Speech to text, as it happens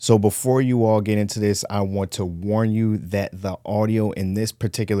So before you all get into this, I want to warn you that the audio in this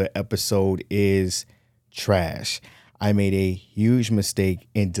particular episode is trash. I made a huge mistake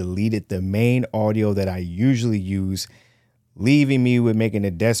and deleted the main audio that I usually use, leaving me with making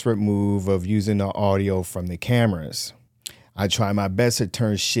a desperate move of using the audio from the cameras. I tried my best to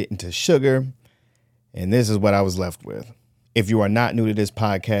turn shit into sugar, and this is what I was left with. If you are not new to this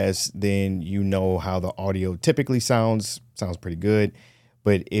podcast, then you know how the audio typically sounds pretty good.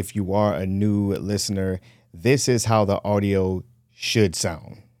 But if you are a new listener, this is how the audio should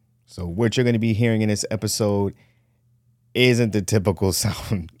sound. So what you're going to be hearing in this episode isn't the typical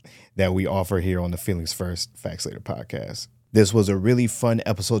sound that we offer here on the Feelings First, Facts Later podcast. This was a really fun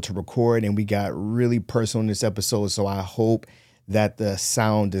episode to record, and we got really personal in this episode. So I hope that the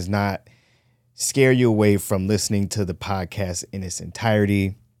sound does not scare you away from listening to the podcast in its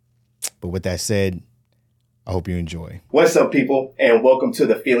entirety. But with that said, I hope you enjoy. What's up, people, and welcome to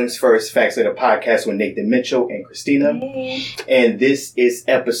the Feelings First, Facts Later podcast with Nathan Mitchell and Christina. Hey. And this is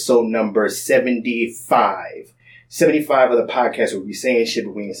episode number 75. 75 of the podcast where we saying shit,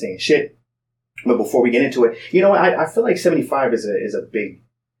 but we ain't saying shit. But before we get into it, you know what? I feel like 75 is a big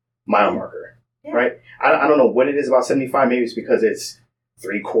mile marker, right? I don't know what it is about 75. Maybe it's because it's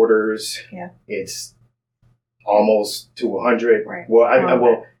 3/4. Yeah. It's almost to 100. Right.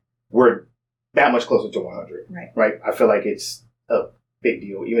 Well, we're that much closer to 100. Right. I feel like it's a big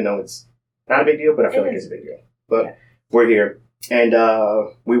deal, even though it's not a big deal, but I feel like it's a big deal. But we're here. And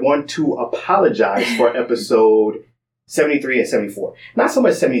we want to apologize for episode 73 and 74. Not so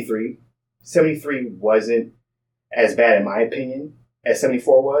much 73. 73 wasn't as bad, in my opinion, as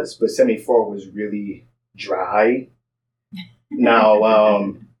 74 was, but 74 was really dry.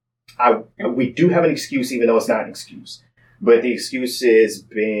 Now, we do have an excuse, even though it's not an excuse. But the excuse has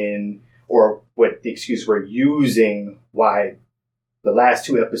been, or what the excuse we're using, why the last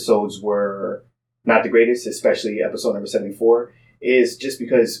two episodes were not the greatest, especially episode number 74, is just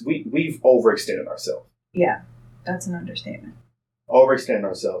because we've overextended ourselves. Yeah, that's an understatement. Overextended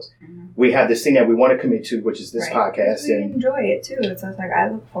ourselves. Mm-hmm. We have this thing that we want to commit to, which is this podcast. We enjoy it too. It's like I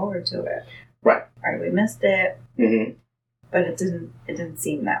look forward to it. Right. We missed it, but it didn't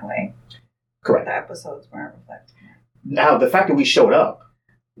seem that way. Correct. The episodes weren't reflecting that. Now, the fact that we showed up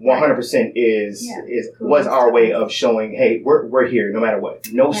 100% was our way of showing, hey, we're here no matter what.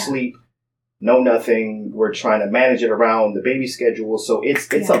 No sleep, no nothing. We're trying to manage it around the baby schedule. So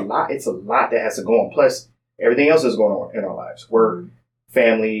it's a lot. It's a lot that has to go on. Plus, everything else is going on in our lives. Work,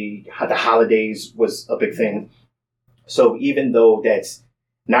 family, the holidays was a big thing. So even though that's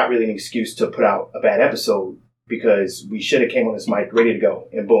not really an excuse to put out a bad episode, because we should have came on this mic ready to go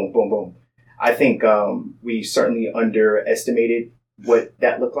and boom, boom, boom. I think we certainly underestimated what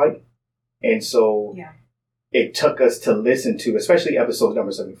that looked like. And so it took us to listen to, especially episode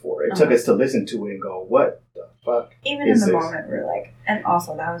number 74, it took us to listen to it and go, what the fuck Even in the moment, we're like, and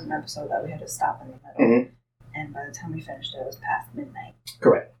also that was an episode that we had to stop in the middle. Mm-hmm. And by the time we finished it was past midnight.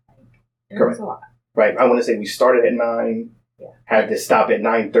 Correct. It was a lot. Right. I want to say we started at 9, had to stop at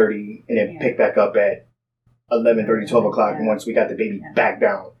 9:30, and then pick back up at 11:30, 12 o'clock. And once we got the baby back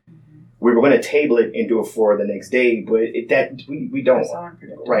down, we were going to table it and do it for the next day, but we don't.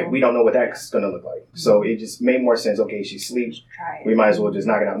 Right. We don't know what that's going to look like. So it just made more sense. Okay, she sleeps. We might as well just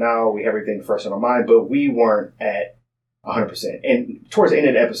knock it out now. We have everything fresh in our mind, but we weren't at 100%. And towards the end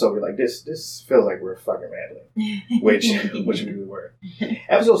of the episode, we're like, this feels like we're fucking rambling, which we were.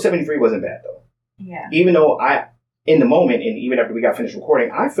 Episode 73 wasn't bad though. Yeah. Even though in the moment, and even after we got finished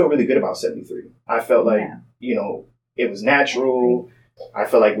recording, I felt really good about 73. I felt like, it was natural. I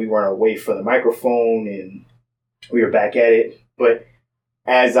felt like we weren't away from the microphone and we were back at it. But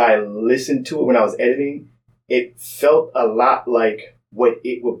as I listened to it when I was editing, it felt a lot like what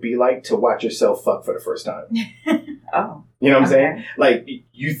it would be like to watch yourself fuck for the first time. Oh. You know what I'm saying? Like,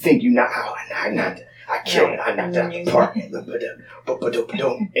 you think I killed it. I knocked out the park.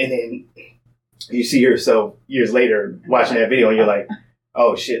 And then you see yourself years later watching that video and you're like,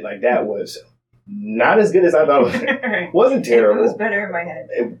 oh shit, like that was not as good as I thought it was. Wasn't terrible. It was better in my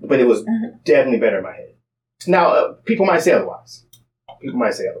head. But it was definitely better in my head. Now, people might say otherwise.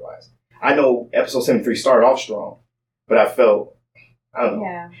 I know episode 73 started off strong, but I felt, I don't know.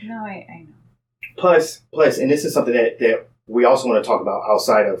 Yeah, no, I know. Plus, and this is something that we also want to talk about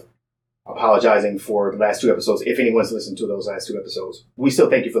outside of apologizing for the last two episodes. If anyone's listened to those last two episodes, we still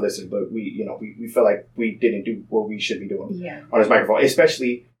thank you for listening, but we felt like we didn't do what we should be doing on this microphone,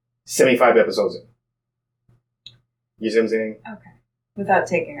 especially 75 episodes in. You see what I'm saying? Okay. Without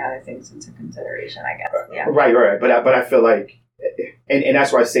taking other things into consideration, I guess. Yeah. Right. But I feel like, and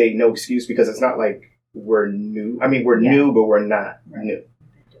that's why I say no excuse, because it's not like we're new. I mean, we're new, but we're not new.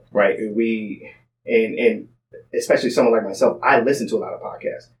 right? And especially someone like myself, I listen to a lot of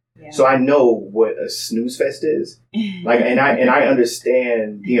podcasts. Yeah. So I know what a snooze fest is. And I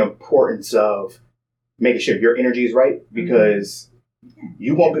understand the importance of making sure your energy is right, because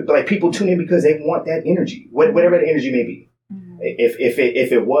you want, like, people tune in because they want that energy, whatever the energy may be.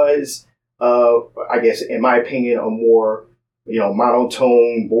 If it was, I guess, in my opinion, a more,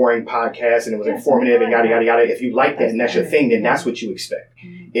 monotone, boring podcast, and it was informative and yada, yada, yada. If you like that and that's your thing, then that's what you expect.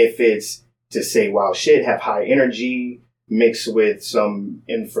 If it's to say wild shit, have high energy, mixed with some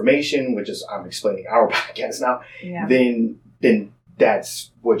information, which is, I'm explaining our podcast now, then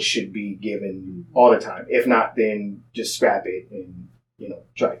that's what should be given all the time. If not, then just scrap it and,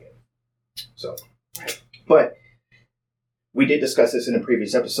 try again. So, but we did discuss this in a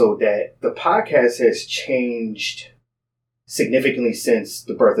previous episode that the podcast has changed significantly since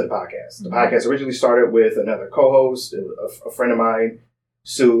the birth of the podcast. The podcast originally started with another co-host, a friend of mine,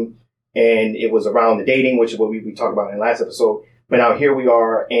 Sue, and it was around the dating, which is what we talked about in the last episode. But now here we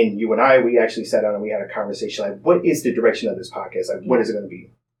are, and you and I, we actually sat down and we had a conversation, like, what is the direction of this podcast? Like, what is it going to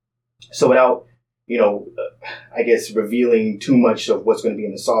be? So without, I guess, revealing too much of what's going to be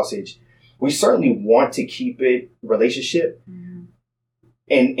in the sausage, we certainly want to keep it relationship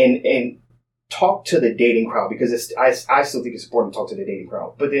and talk to the dating crowd, because I still think it's important to talk to the dating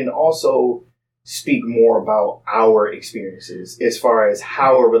crowd, but then also speak more about our experiences as far as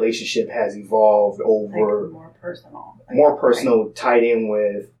how a relationship has evolved over, like more personal, right? Tied in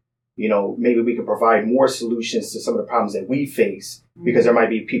with, maybe we could provide more solutions to some of the problems that we face, because there might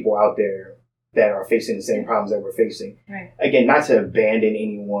be people out there that are facing the same problems that we're facing. Right. Again, not to abandon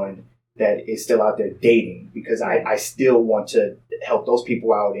anyone that is still out there dating, because I still want to help those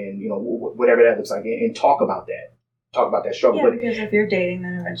people out, and whatever that looks like, and talk about that struggle. Yeah, because if you're dating,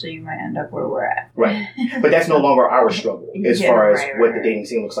 then eventually you might end up where we're at. Right. But that's no longer our struggle as far as what the dating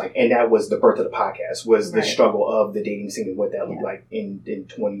scene looks like. And that was the birth of the podcast, was the struggle of the dating scene and what that looked like in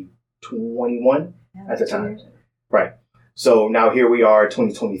 2021 at the time. Right. So now here we are,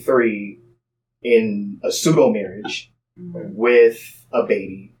 2023, in a pseudo marriage with a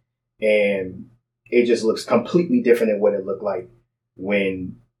baby. And it just looks completely different than what it looked like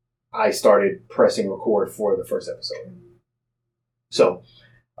when I started pressing record for the first episode. So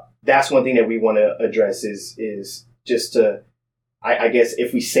that's one thing that we want to address is just to, I guess,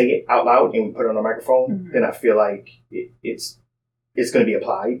 if we say it out loud and we put it on a microphone, then I feel like it's going to be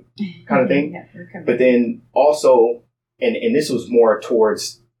applied kind of thing. But then also, and this was more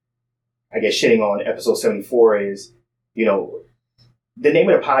towards, I guess, shitting on episode 74 is, the name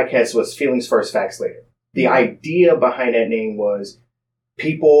of the podcast was Feelings First, Facts Later. The idea behind that name was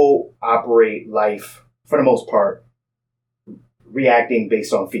people operate life, for the most part, reacting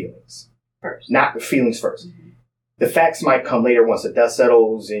based on feelings. First. Not feelings first. The facts might come later once the dust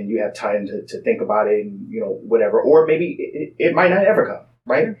settles and you have time to think about it and, whatever. Or maybe it might not ever come,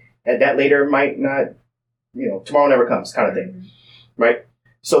 right? That later might not, tomorrow never comes kind of thing, right?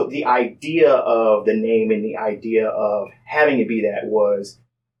 So the idea of the name and the idea of having it be that was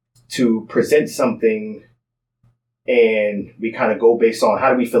to present something, and we kind of go based on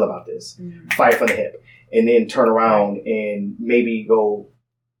how do we feel about this, fire from the hip, and then turn around and maybe go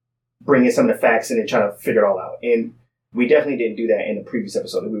bring in some of the facts and then try to figure it all out. And we definitely didn't do that in the previous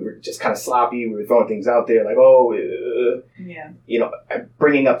episode. We were just kind of sloppy. We were throwing things out there like,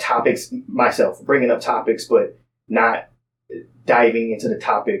 bringing up topics, but not diving into the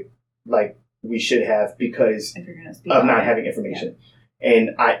topic like we should have because of not having information.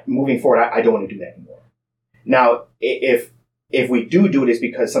 And moving forward, I don't want to do that anymore. Now, if we do this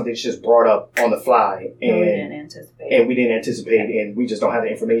because something's just brought up on the fly and we didn't anticipate and we just don't have the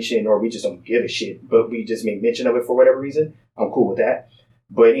information or we just don't give a shit, but we just make mention of it for whatever reason, I'm cool with that.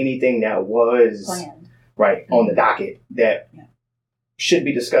 But anything that was planned, on the docket that should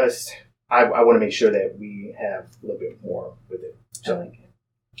be discussed, I want to make sure that we have a little bit more with it. So, I like it.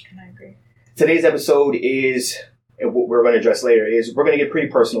 And I agree. Today's episode is, and what we're going to address later, is we're going to get pretty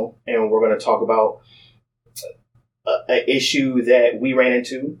personal and we're going to talk about an issue that we ran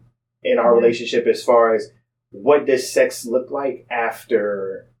into in our relationship as far as what does sex look like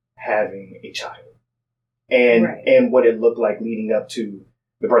after having a child and what it looked like leading up to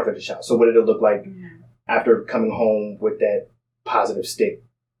the birth of the child. So what did it look like after coming home with that positive stick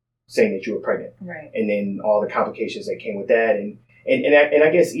saying that you were pregnant, and then all the complications that came with that, and I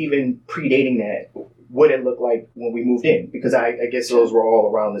guess even predating that, what it looked like when we moved in, because I guess those were all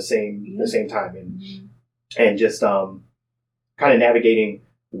around the same time, and just kind of navigating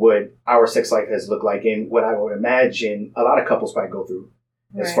what our sex life has looked like and what I would imagine a lot of couples might go through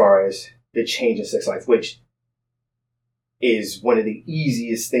as far as the change in sex life, which is one of the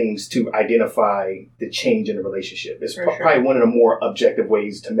easiest things to identify the change in a relationship. It's For sure. probably one of the more objective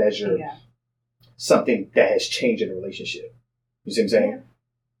ways to measure Yeah. something that has changed in a relationship. You see what I'm saying?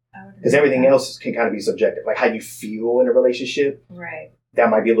 I would Because agree everything with that. else can kind of be subjective. Like how you feel in a relationship, Right. that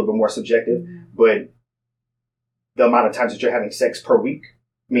might be a little bit more subjective. Mhm. But the amount of times that you're having sex per week,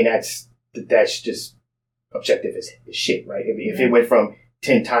 I mean, that's just objective as shit, right? If Yeah. it went from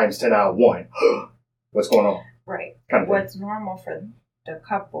 10 times to now 1, what's going on? Right. Kind of thing. What's normal for the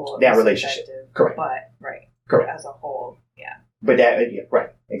couple That is relationship. subjective, Correct. But right. Correct. As a whole, yeah. But that, yeah, right,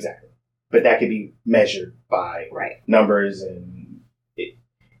 exactly. But that could be measured by Right. numbers, and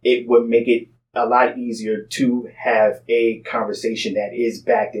it would make it a lot easier to have a conversation that is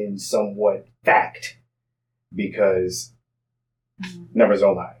backed in somewhat fact, because Mhm. numbers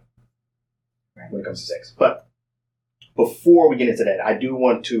don't lie Right. when it comes to sex. But before we get into that, I do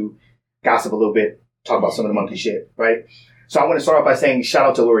want to gossip a little bit, talk about some of the monkey shit, right? So I want to start off by saying shout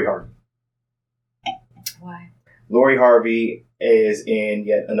out to Lori Harvey. Why? Lori Harvey is in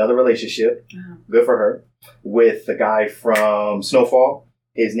yet another relationship, Uh-huh. good for her, with the guy from Snowfall.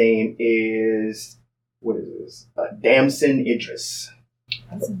 His name is, what is this? Damson Idris.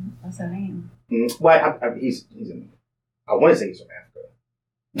 What's her name? Well, I want to say he's from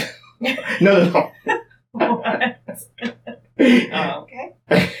Africa. No. What? Oh, okay.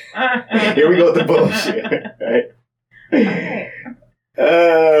 Here we go with the bullshit. Right? Okay.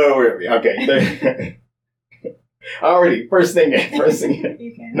 Where are we? Okay. Already, first thing.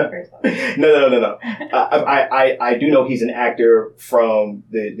 You can No. first off. No. I do know he's an actor from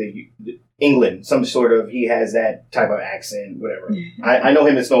the England, some sort of, he has that type of accent, whatever. I know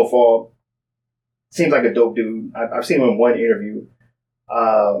him in Snowfall. Seems like a dope dude. I've seen him in one interview.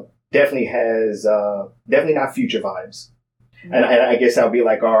 Definitely has, definitely not Future vibes. And I guess that'll be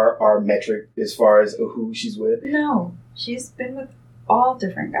like our metric as far as who she's with. No, she's been with all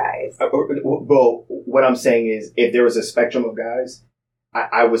different guys. Well, what I'm saying is, if there was a spectrum of guys,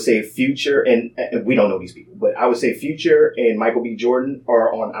 I would say Future, and we don't know these people, but I would say Future and Michael B. Jordan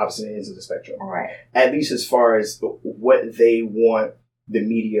are on opposite ends of the spectrum. Right. At least as far as what they want the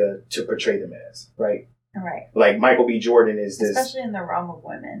media to portray them as, right? Right. Like Michael B. Jordan is this, Especially in the realm of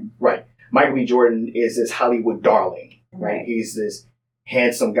women. right? Michael B. Jordan is this Hollywood darling, right? Right. He's this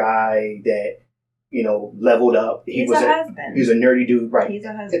handsome guy that, leveled up. He's a husband. He's a nerdy dude, right? He's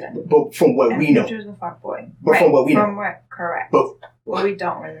a husband. But from what And we know, Future's a fuckboy. But from what we know. Correct. But what we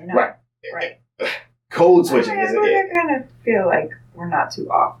don't really know. right. Code switching I isn't it? kind of feel like we're not too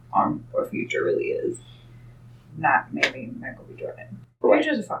off on what Future really is. Not maybe Michael B. Jordan. Right.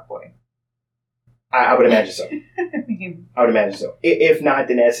 Future's a fuckboy. I would imagine so. I mean, I would imagine so. If not,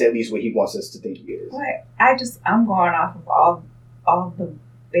 then that's at least what he wants us to think he is. what? I'm going off of all the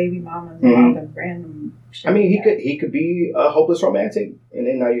baby mamas and all the random shit. I mean, he could be a hopeless romantic, and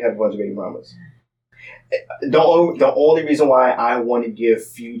then now you have a bunch of baby mamas. The only reason why I want to give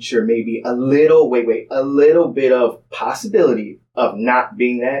Future maybe a little bit of possibility of not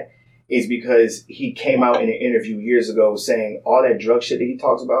being that is because he came out in an interview years ago saying all that drug shit that he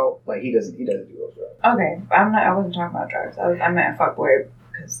talks about, like he doesn't do those drugs. Okay, I wasn't talking about drugs. I meant fuckboy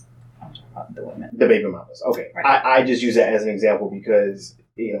because I'm talking about the women. The baby mamas. Okay. Right. I just use that as an example because,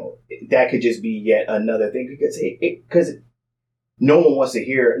 that could just be yet another thing because no one wants to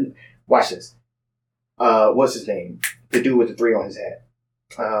hear, watch this. What's his name? The dude with the 3 on his hat.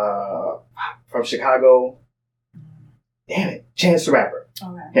 From Chicago. Damn it. Chance the Rapper.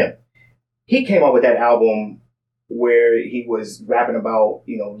 Okay. Him. He came out with that album where he was rapping about,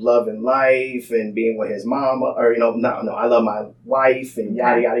 love and life and being with his mama, or, I love my wife and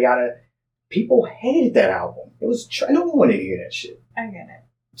yada, yada, yada. People hated that album. It was, no one wanted to hear that shit. I get it.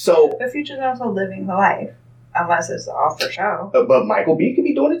 So, But Future's also living the life, unless it's all for show. but Michael B could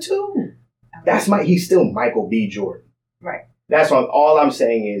be doing it too. He's still Michael B. Jordan. Right. That's what all I'm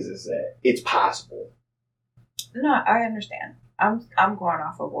saying is that it's possible. No, I understand. I'm going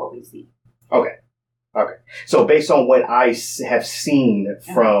off of what we see. Okay. So based on what I have seen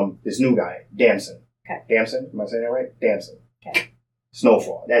from this new guy, Damson. Okay. Damson? Am I saying that right? Damson. Okay.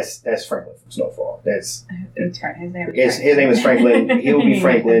 Snowfall. That's Franklin from Snowfall. His name is His name is Franklin. He'll be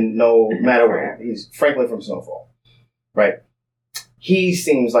Franklin no matter what. He's Franklin from Snowfall. Right? He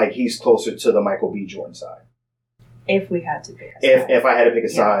seems like he's closer to the Michael B. Jordan side. If we had to pick a side. If I had to pick a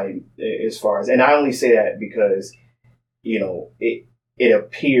side as far as, and I only say that because, it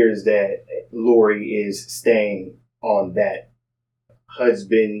appears that Lori is staying on that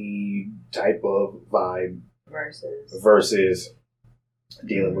husband-y type of vibe versus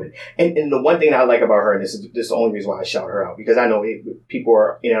dealing with. And the one thing I like about her, and this is the only reason why I shout her out, because I know people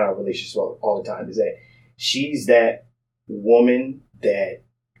are in our relationships all the time, is that she's that woman that,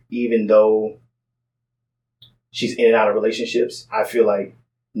 even though she's in and out of relationships, I feel like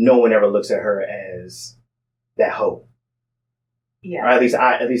no one ever looks at her as that hoe. Yeah. Or at least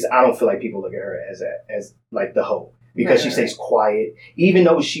I don't feel like people look at her as like the hoe, because she stays quiet, even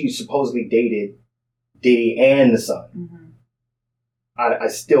though she supposedly dated Diddy and the son. Mm-hmm. I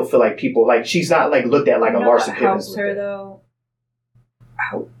still feel like people, like, she's not like looked at like a Larsa Pippen. Helps her though.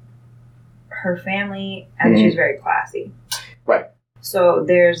 Her family, and she's very classy. Right. So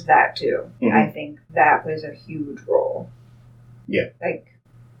there's that too. Mm-hmm. I think that plays a huge role. Yeah. Like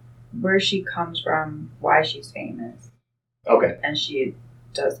where she comes from, why she's famous. Okay. And she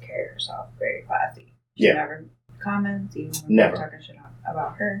does carry herself very classy. She never comments, even when they're talking shit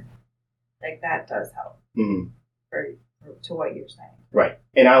about her. Like, that does help. Mm-hmm. To what you're saying. Right.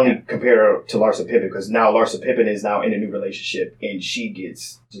 And I only compare her to Larsa Pippen because now Larsa Pippen is now in a new relationship and she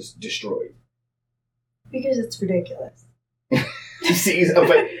gets just destroyed. Because it's ridiculous. See, it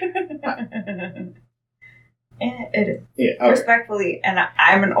is. Yeah, okay. Respectfully, and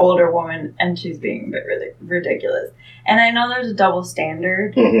I'm an older woman and she's being really ridiculous. And I know there's a double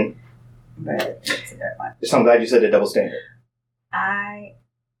standard, but it's a bit much. So I'm glad you said a double standard. I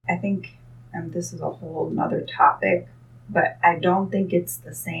think, and this is a whole nother topic, but I don't think it's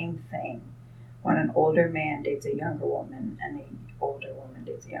the same thing when an older man dates a younger woman and an older woman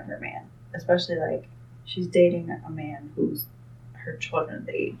dates a younger man. Especially, like, she's dating a man who's her children's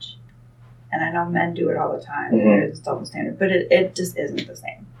age. And I know men do it all the time. There's a double standard. But it just isn't the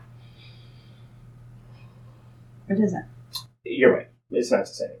same. It isn't. You're right. It's not the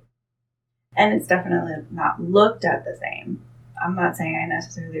same. And it's definitely not looked at the same. I'm not saying I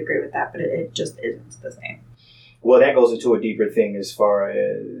necessarily agree with that, but it just isn't the same. Well, that goes into a deeper thing as far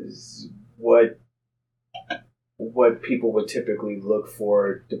as what people would typically look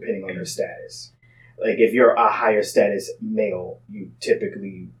for depending on their status. Like, if you're a higher status male, you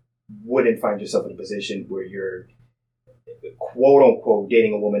typically wouldn't find yourself in a position where you're, quote unquote,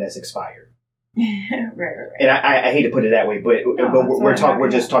 dating a woman that's expired. right. And I hate to put it that way, but we're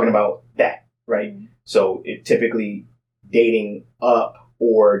just talking about that, right? Mm-hmm. So it typically dating up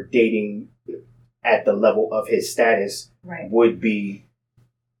or dating at the level of his status would be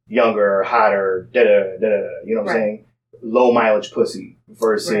younger, hotter, you know what I'm saying? Low mileage pussy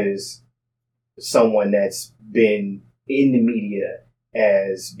versus someone that's been in the media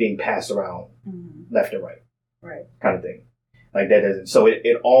as being passed around left and right, kind of thing. Like, that doesn't. So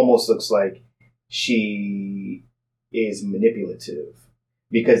it almost looks like she is manipulative,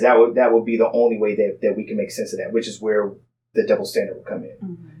 because that would be the only way that we can make sense of that, which is where the double standard would come in.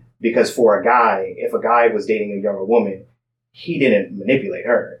 Mm-hmm. Because for a guy, if a guy was dating a younger woman, he didn't manipulate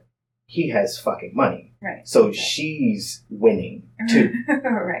her. He has fucking money. Right. So she's winning too.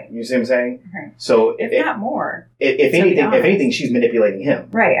 Right. You see what I'm saying? Right. So if not more. If anything, she's manipulating him.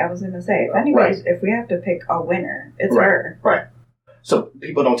 Right. I was gonna say, if we have to pick a winner, it's her. Right. So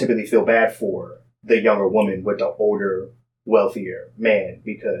people don't typically feel bad for the younger woman with the older, wealthier man,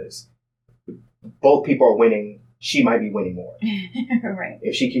 because both people are winning. She might be winning more. Right.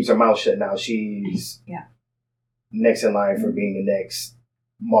 If she keeps her mouth shut now, she's next in line for being the next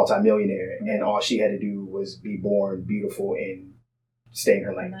multimillionaire, and all she had to do was be born beautiful and stay in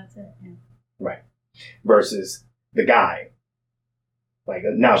her lane. And that's it. Yeah. Right. Versus the guy, like,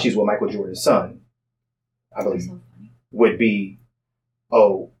 now she's with Michael Jordan's son, I believe, would be,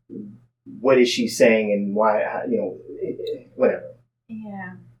 oh, what is she saying and why, whatever.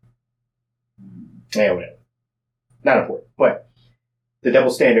 Yeah. Yeah, whatever. Not important. But the double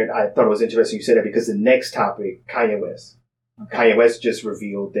standard, I thought it was interesting you said that, because the next topic, Kanye West. Okay. Kanye West just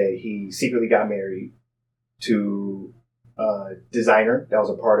revealed that he secretly got married to a designer that was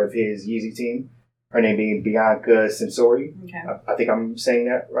a part of his Yeezy team. Her name being Bianca Censori. Okay. I think I'm saying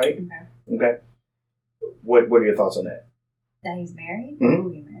that right. Okay. What are your thoughts on that? That he's married? Mm-hmm. Who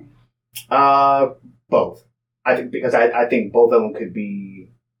he married? Both. I think, because I think both of them could be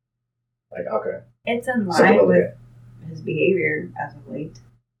like, okay. It's in line with his behavior as of late.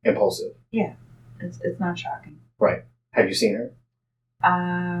 Impulsive. Yeah. It's not shocking. Right. Have you seen her?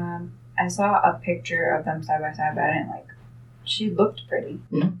 I saw a picture of them side by side, but I didn't like. She looked pretty.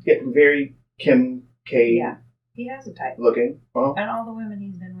 Mm-hmm. Yeah, very Kim K. Yeah, he has a type. Looking. Uh-huh. And all the women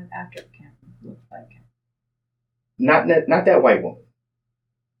he's been with after Kim look like him. Not that white woman.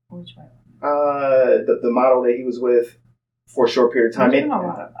 Which white woman? The model that he was with for a short period of time. There's been a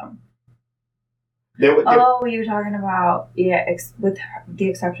lot of them. You're talking about with the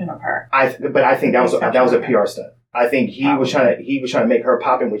exception of her. But I think that was a PR stunt. I think he was trying to make her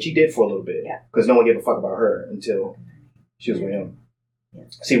poppin', which he did for a little bit. Yeah. Because no one gave a fuck about her until she was with him. Yeah.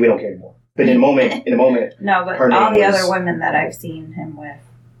 See, we don't care anymore. But in the moment, no, but her all name the was, other women that I've seen him with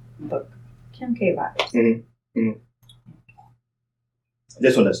look Kim K vibes. Mm-hmm, mm-hmm.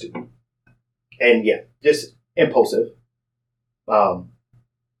 This one does too. And yeah, just impulsive. Do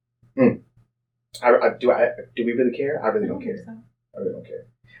we really care? I really don't care. So. I really don't care.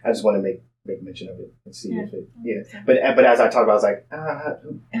 I just want to make mention of it and see if it. Yeah. So. But as I talked about, I was like,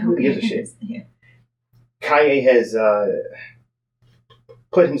 who gives a shit? Yeah. Kanye has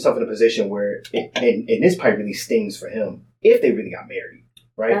put himself in a position where, and this probably really stings for him if they really got married,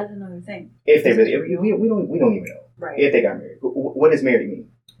 right? That's another thing. If they really, we don't even know, right? If they got married, what does married mean?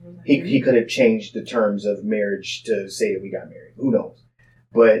 He could have changed the terms of marriage to say that we got married. Who knows?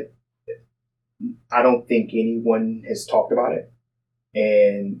 But I don't think anyone has talked about it.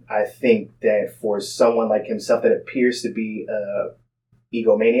 And I think that for someone like himself that appears to be a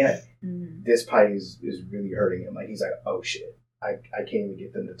egomaniac, this probably is really hurting him. Like, he's like, oh shit, I can't even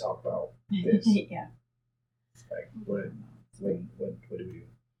get them to talk about this. Yeah. Like, what do we do?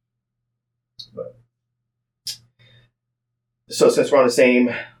 But so since we're on the same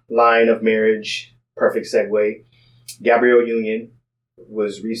line of marriage, perfect segue. Gabrielle Union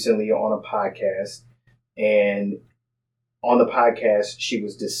was recently on a podcast, and on the podcast, she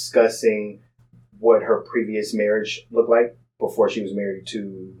was discussing what her previous marriage looked like before she was married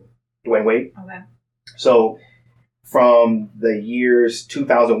to Dwayne Wade. Okay. So from the years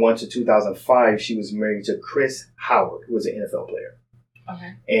 2001 to 2005, she was married to Chris Howard, who was an NFL player.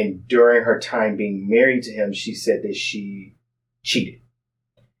 Okay. And during her time being married to him, she said that she cheated.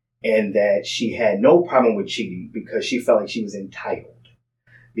 And that she had no problem with cheating because she felt like she was entitled.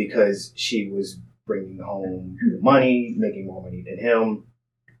 Because she was bringing home the money, making more money than him.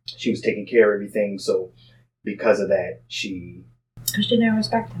 She was taking care of everything. So because of that, she didn't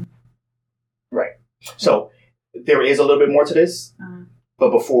respect him. Right. So there is a little bit more to this.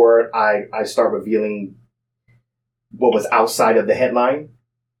 But before I start revealing what was outside of the headline,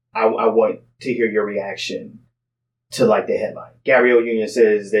 I want to hear your reaction to like the headline. Gabrielle Union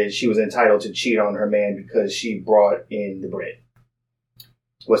says that she was entitled to cheat on her man because she brought in the bread.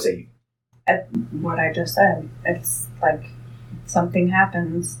 What say you? What I just said. It's like something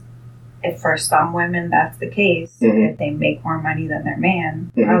happens. If for some women that's the case, if they make more money than their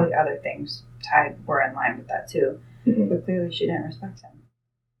man, probably other things were in line with that too. But clearly she didn't respect him.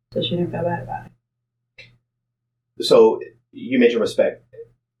 So she didn't feel bad about it. So you mentioned respect.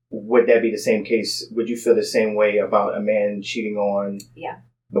 Would that be the same case? Would you feel the same way about a man cheating on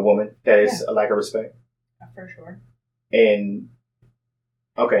the woman? That is a lack of respect? For sure. And,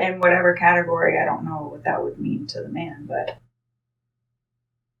 okay. In whatever category, I don't know what that would mean to the man, but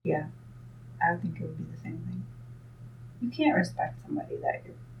yeah, I would think it would be the same thing. You can't respect somebody that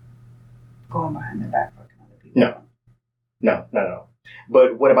you're going behind their back fucking other people. No, not at all.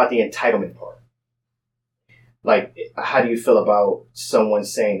 But what about the entitlement part? Like, how do you feel about someone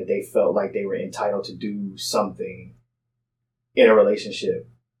saying that they felt like they were entitled to do something in a relationship,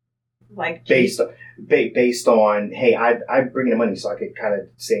 like based on, hey, I bring in the money so I could kind of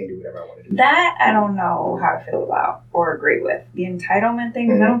say and do whatever I want to do? That I don't know how I feel about or agree with. The entitlement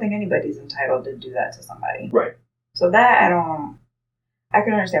thing, I don't think anybody's entitled to do that to somebody. Right. So that I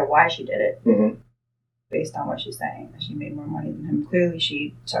can understand why she did it. Based on what she's saying, that she made more money than him.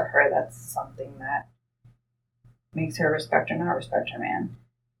 Clearly to her, that's something that makes her respect or not respect her man.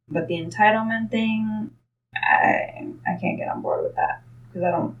 But the entitlement thing, I can't get on board with that, because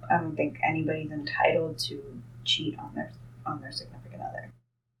I don't think anybody's entitled to cheat on their significant other.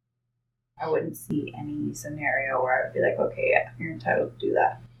 I wouldn't see any scenario where I would be like, okay, yeah, you're entitled to do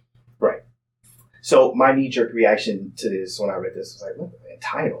that. Right. So my knee-jerk reaction to this when I read this was like, look,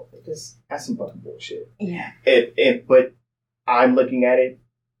 entitled. That's some fucking bullshit. Yeah. But I'm looking at it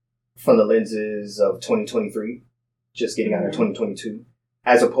from the lenses of 2023, just getting out of 2022,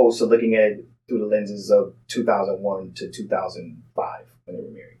 as opposed to looking at it through the lenses of 2001 to 2005 when they were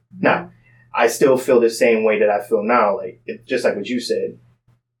married. Now, I still feel the same way that I feel now. Like, just like what you said,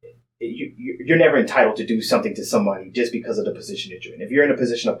 you're never entitled to do something to somebody just because of the position that you're in. If you're in a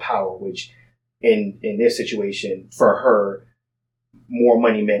position of power, which in this situation, for her, more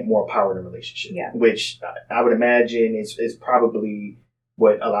money meant more power in a relationship. Yeah. Which I would imagine is probably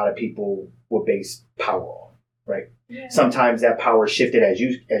what a lot of people will base power on, right? Yeah. Sometimes that power shifted, as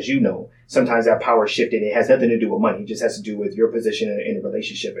you know. Sometimes that power shifted. It has nothing to do with money. It just has to do with your position in a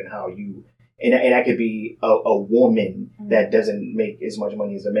relationship and how you. And that could be a woman that doesn't make as much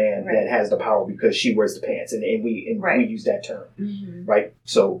money as a man that has the power because she wears the pants, and we use that term, right?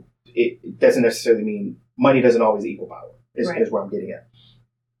 So it doesn't necessarily mean money doesn't always equal power. Is where I'm getting at.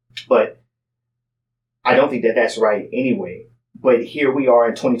 But I don't think that that's right anyway. But here we are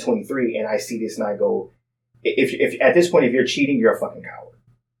in 2023, and I see this and I go, if at this point, if you're cheating, you're a fucking coward.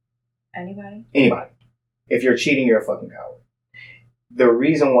 Anybody? Anybody. If you're cheating, you're a fucking coward. The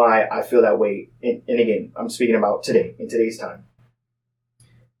reason why I feel that way, and again, I'm speaking about today, in today's time.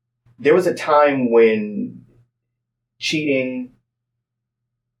 There was a time when cheating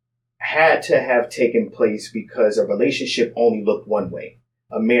had to have taken place because a relationship only looked one way.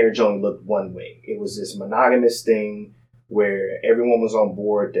 A marriage only looked one way. It was this monogamous thing where everyone was on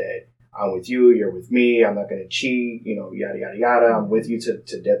board that I'm with you, you're with me, I'm not going to cheat, yada, yada, yada. I'm with you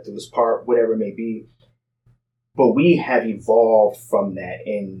to death do us part, whatever it may be. But we have evolved from that,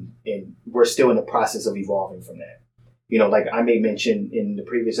 and we're still in the process of evolving from that. Like I may mention in the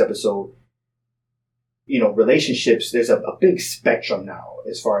previous episode, relationships, there's a big spectrum now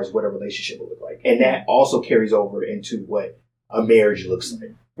as far as what a relationship will look like. And that also carries over into what a marriage looks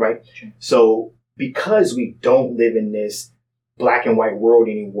like, right? Sure. So because we don't live in this black and white world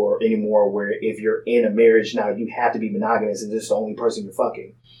anymore, where if you're in a marriage now, you have to be monogamous and this is the only person you're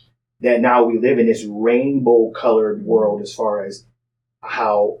fucking, that now we live in this rainbow colored world as far as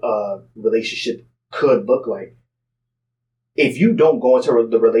how a relationship could look like. If you don't go into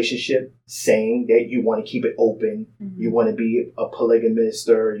the relationship saying that you want to keep it open, you want to be a polygamist,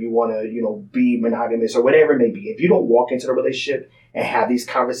 or you want to, be monogamous, or whatever it may be, if you don't walk into the relationship and have these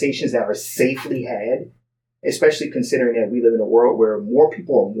conversations that are safely had, especially considering that we live in a world where more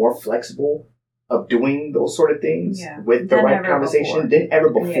people are more flexible of doing those sort of things with the right conversation than ever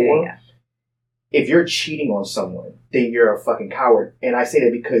before. Yeah. If you're cheating on someone, then you're a fucking coward. And I say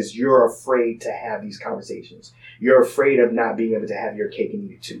that because you're afraid to have these conversations. You're afraid of not being able to have your cake and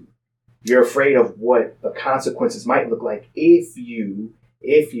eat it too. You're afraid of what the consequences might look like if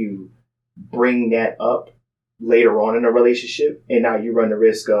you bring that up later on in a relationship, and now you run the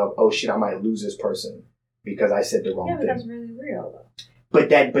risk of, oh shit, I might lose this person because I said the wrong thing. Yeah, but that's really real though. But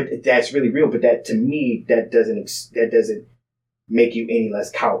that's really real. But that, to me, that doesn't make you any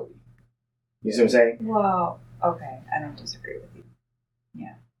less cowardly. You see what I'm saying? Well, okay, I don't disagree with you.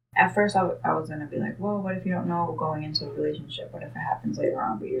 Yeah. At first, I was going to be like, well, what if you don't know going into a relationship? What if it happens later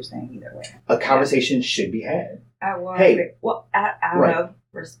on? But you're saying either way. A conversation should be had. Out right. of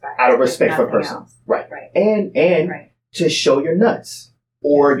respect. Out of respect for a person. Else. Right. And right. To show your nuts.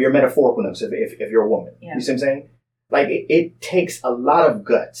 Or your metaphorical nuts if you're a woman. Yeah. You see what I'm saying? Like, it takes a lot of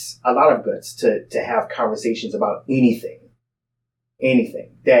guts to have conversations about anything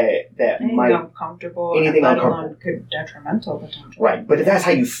that anything might uncomfortable, anything let uncomfortable, alone could detrimental potential. Right, but if that's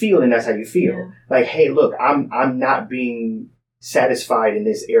how you feel, then that's how you feel. Yeah. Like, hey, look, I'm not being satisfied in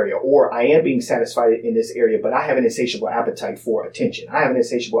this area, or I am being satisfied in this area, but I have an insatiable appetite for attention. I have an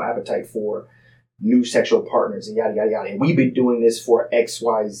insatiable appetite for new sexual partners, and yada yada yada. And we've been doing this for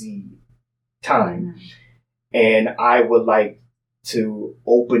XYZ time, and I would like to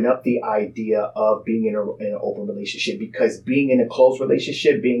open up the idea of being in an open relationship, because being in a closed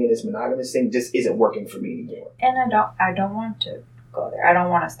relationship, being in this monogamous thing, just isn't working for me anymore. And I don't want to go there. I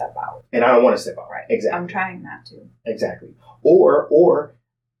don't want to step out. And I don't want to step out. Right. Exactly. I'm trying not to. Exactly. Or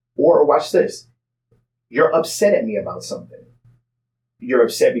watch this. You're upset at me about something. You're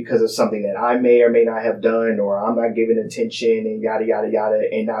upset because of something that I may or may not have done, or I'm not giving attention, and yada yada yada.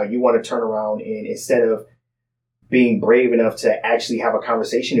 And now you want to turn around and, instead of being brave enough to actually have a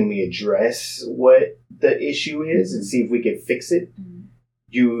conversation and we address what the issue is and see if we can fix it,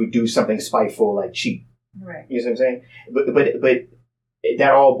 you do something spiteful like cheat. Right. You know what I'm saying? But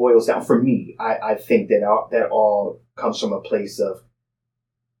that all boils down, for me, I think that all comes from a place of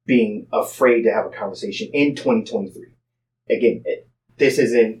being afraid to have a conversation in 2023. Again, this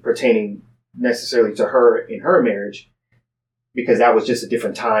isn't pertaining necessarily to her in her marriage, because that was just a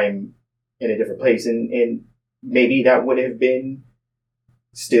different time in a different place. And maybe that would have been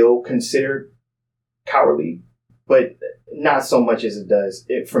still considered cowardly, but not so much as it does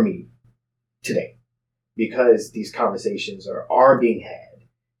for me today, because these conversations are being had,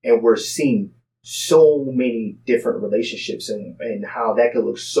 and we're seeing so many different relationships and how that could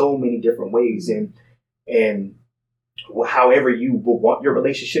look so many different ways. And however you will want your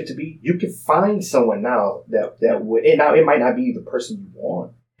relationship to be, you can find someone now that would, and now it might not be the person you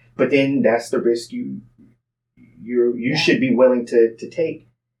want, but then that's the risk you should be willing to take.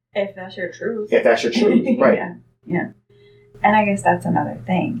 If that's your truth. If that's your truth, right. Yeah. And I guess that's another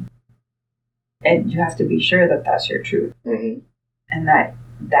thing. And you have to be sure that that's your truth. Mm-hmm. And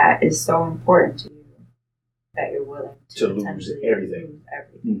that is so important to you, that you're willing to lose everything.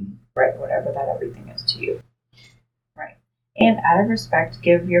 Mm-hmm. Right, whatever that everything is to you. Right. And out of respect,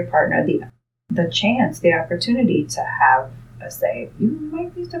 give your partner the chance, the opportunity to have a say. You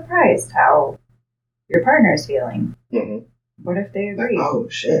might be surprised how your partner is feeling. Mm-hmm. What if they Like, agree? oh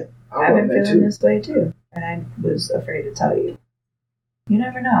shit, I've been feeling this way too, and I was afraid to tell you. You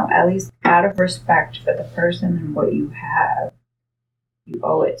never know. At least out of respect for the person and what you have, you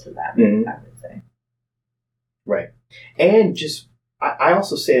owe it to them. Mm-hmm. I would say. Right, and just I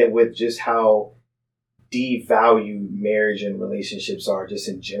also say it with just how devalued marriage and relationships are just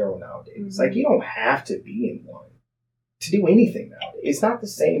in general nowadays. Mm-hmm. Like, you don't have to be in one to do anything nowadays. It's not the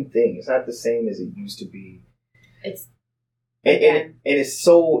same thing. It's not the same as it used to be. It's and it's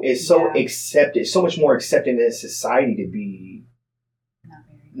so accepted, so much more accepted in society to be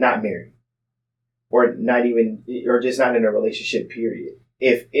not married, or not even, or just not in a relationship. Period.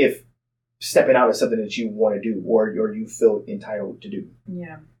 If stepping out is something that you want to do, or you feel entitled to do.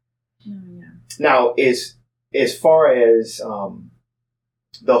 Yeah. Yeah. Now, as far as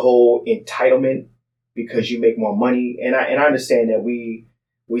the whole entitlement because you make more money, and I understand that we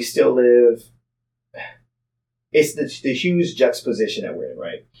still live. It's the huge juxtaposition that we're in,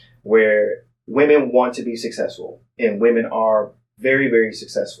 right? Where women want to be successful, and women are very, very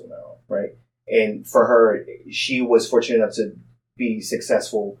successful now, right? And for her, she was fortunate enough to be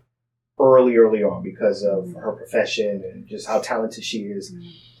successful early on because of her profession and just how talented she is. Mm-hmm.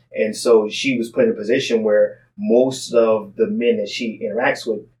 And so she was put in a position where most of the men that she interacts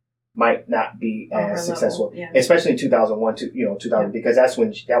with might not be as successful, especially in 2001, 2000, because that's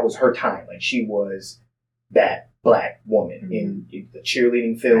when that was her time. Like, she was that black woman in the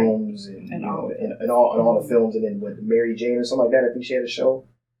cheerleading films and all the films, and then with Mary Jane or something like that. I think she had a show.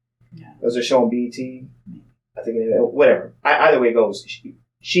 Yeah, it was a show on BET. I think whatever. Either way it goes,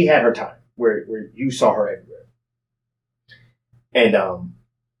 she had her time where you saw her everywhere, and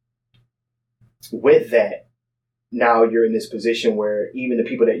with that, now you're in this position where even the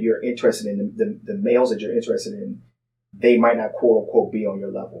people that you're interested in, the males that you're interested in, they might not quote unquote be on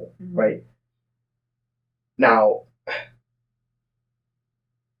your level, right? Now,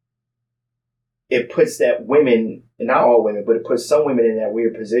 it puts that women, and not all women, but it puts some women in that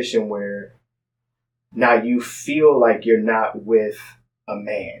weird position where now you feel like you're not with a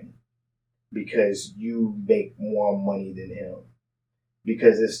man because you make more money than him.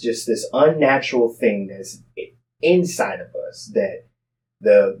 Because it's just this unnatural thing that's inside of us that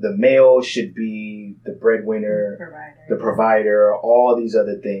the male should be the breadwinner, the provider, all these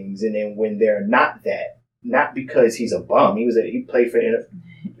other things. And then when they're not that, not because he's a bum, he played for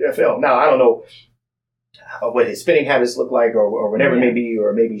NFL. Now, I don't know what his spending habits look like or whatever it may be,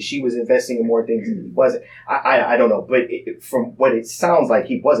 or maybe she was investing in more things and he wasn't. I don't know. But from what it sounds like,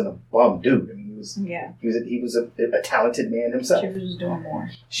 he wasn't a bum dude. I mean, he was a talented man himself. She was just doing more.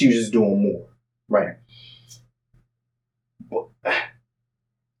 She was just doing more. Right.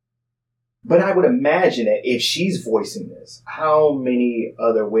 But I would imagine that if she's voicing this, how many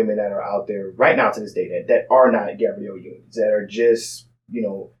other women that are out there right now to this day that are not Gabrielle Unions, that are just,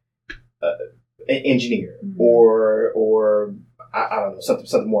 an engineer or I don't know,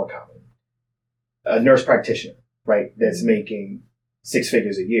 something more common, a nurse practitioner, right? That's making 6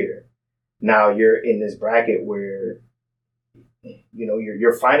 figures a year. Now you're in this bracket where,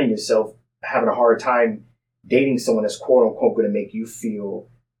 you're finding yourself having a hard time dating someone that's quote unquote going to make you feel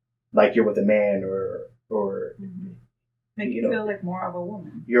like you're with a man or make you feel like more of a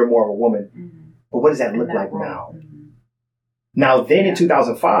woman. You're more of a woman. But what does that look like now? Now, then in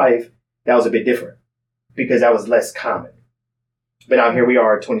 2005, that was a bit different because that was less common. But now here we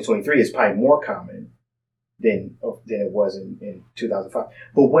are, 2023, it's probably more common than it was in 2005.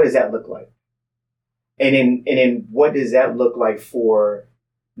 But what does that look like? And then what does that look like for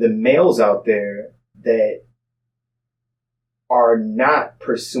the males out there that are not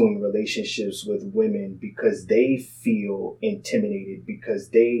pursuing relationships with women because they feel intimidated because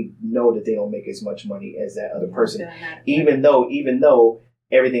they know that they don't make as much money as that other person, even though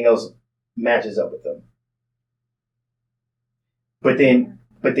everything else matches up with them. But then,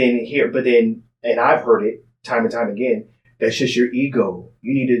 and I've heard it time and time again, that's just your ego.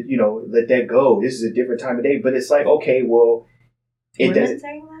 You need to, let that go. This is a different time of day. But it's like, okay, well, it doesn't. Women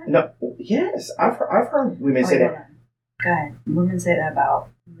say that? No, yes, I've heard women say that. Go ahead. Women say that about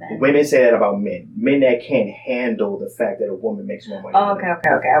men. Women say that about men. Men that can't handle the fact that a woman makes more money. Oh, okay.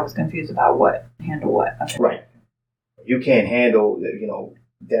 I was confused about what. Handle what? Okay. Right. You can't handle,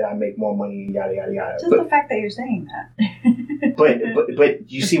 that I make more money, yada, yada, yada. Just the fact that you're saying that.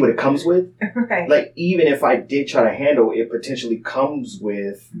 but you see what it comes with? Right. Like, even if I did try to handle it, potentially comes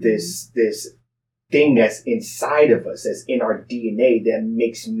with this thing that's inside of us, that's in our DNA that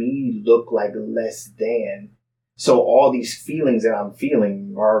makes me look like less than. So all these feelings that I'm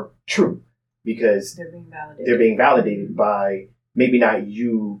feeling are true because they're being validated by maybe not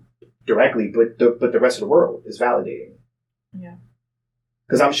you directly, but the rest of the world is validating. Yeah.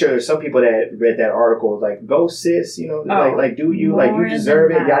 Because I'm sure there's some people that read that article like, go sis, you know, like do you, like you more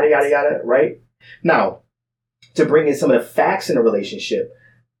deserve it, than yada, that. yada, yada, right? Now, to bring in some of the facts in the relationship,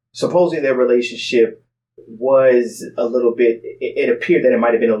 supposedly their relationship was a little bit, it appeared that it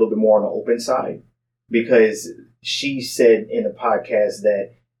might have been a little bit more on the open side, because she said in the podcast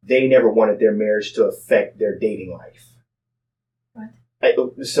that they never wanted their marriage to affect their dating life.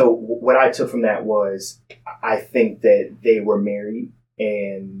 What? So what I took from that was, I think that they were married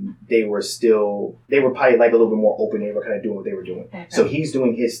and they were probably like a little bit more open. They were kind of doing what they were doing. Okay. So he's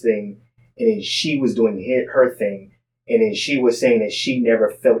doing his thing, and then she was doing her thing. And then she was saying that she never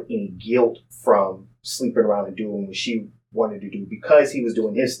felt any guilt from sleeping around and doing what she wanted to do because he was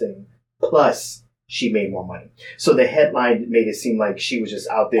doing his thing. Plus, she made more money. So the headline made it seem like she was just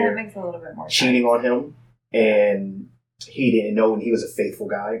out there that makes a little bit more cheating sense. on him, and he didn't know, and he was a faithful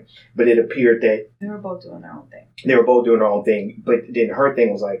guy. But it appeared that they were both doing their own thing. But then her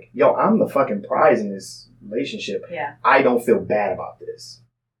thing was like, yo, I'm the fucking prize in this relationship. Yeah. I don't feel bad about this.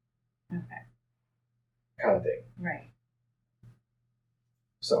 Okay. Kind of thing. Right.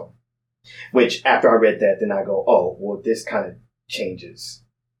 So, which after I read that, then I go, oh, well, this kind of changes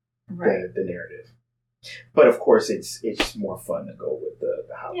the narrative. But of course, it's more fun to go with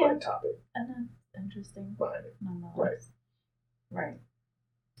the hot button topic. And then interesting behind it. Nonetheless. Right.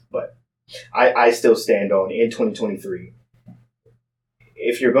 But I still stand on, in 2023,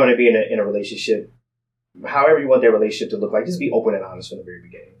 if you're going to be in a relationship, however you want that relationship to look like, just be open and honest from the very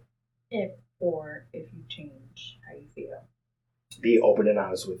beginning. If you change how you feel. Be open and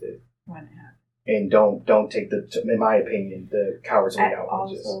honest with it. When it happens. And don't take in my opinion, the coward's way out. I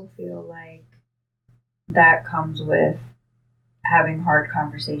also feel like that comes with having hard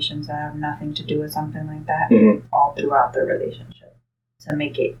conversations that have nothing to do with something like that all throughout the relationship to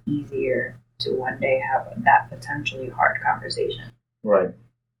make it easier to one day have that potentially hard conversation. Right.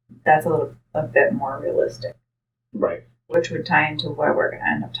 That's a bit more realistic. Right. Which would tie into what we're going to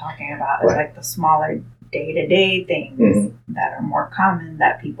end up talking about is like the smaller day-to-day things that are more common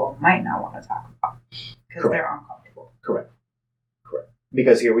that people might not want to talk about because they're uncomfortable. Correct.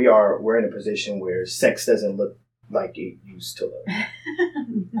 Because here we're in a position where sex doesn't look like it used to look.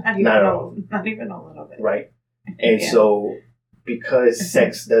 Not even a little bit. Right. And so because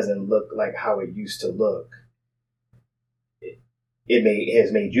sex doesn't look like how it used to look, it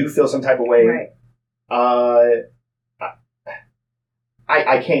has made you feel some type of way. Right.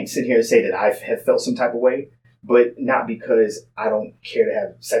 I can't sit here and say that I have felt some type of way, but not because I don't care to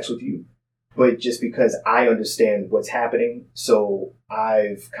have sex with you, but just because I understand what's happening. So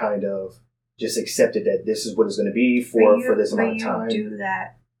I've kind of just accepted that this is what it's going to be for this amount of time. You do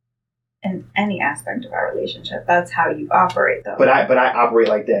that in any aspect of our relationship. That's how you operate, though. But I operate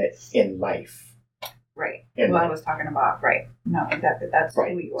like that in life. Right. I was talking about, right. No, exactly. That's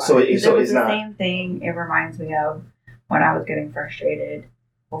who you are. So it's it's the same thing. It reminds me of when I was getting frustrated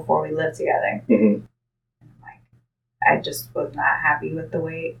before we lived together. Mm-hmm. And I just was not happy with the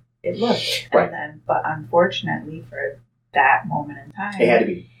way it looked. Right. But unfortunately for that moment in time, it had to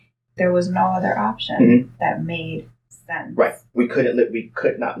be. There was no other option that made sense. Right. We could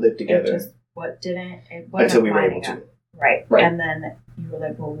not live together. It just wasn't until we were able to. Right. And then you were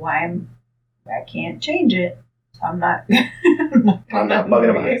like, well, I can't change it. So I'm not bugging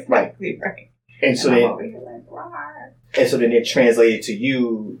about it. Exactly, right. And so then, it translated to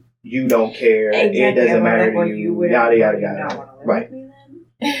you don't care. Exactly. It doesn't matter to you. Yada yada yada. Right.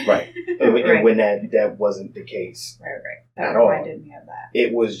 Right. And when that wasn't the case. Right. At all. I didn't have that.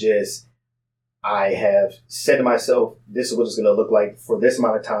 It was just, I have said to myself, this is what it's going to look like for this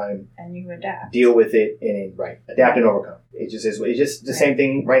amount of time. And you adapt. Deal with it and then, adapt and overcome. It just is. It's just the same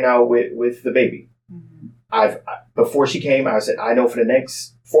thing right now with the baby. Mm-hmm. Before she came, I said, I know for the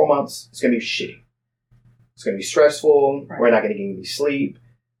next 4 months, it's going to be shitty. It's going to be stressful. Right. We're not going to get any sleep.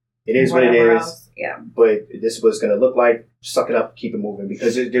 It is what it is. Else. Yeah. But this is what it's going to look like. Suck it up, keep it moving,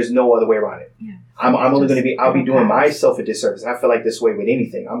 because there's no other way around it. Yeah. I'll be doing myself a disservice. And I feel like this way with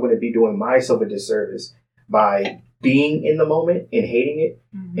anything. I'm going to be doing myself a disservice by being in the moment and hating it,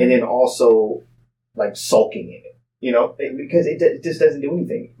 and then also like sulking in it, because it just doesn't do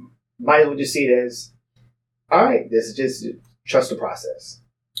anything. Might as well just see it as, all right, this is just trust the process.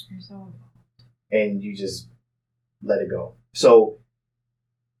 You're so involved. And you just let it go. So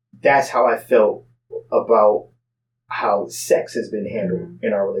that's how I felt about how sex has been handled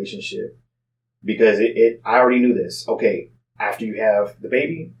in our relationship, because I already knew this. Okay, after you have the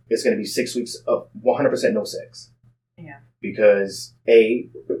baby, it's going to be 6 weeks of 100% no sex. Yeah. Because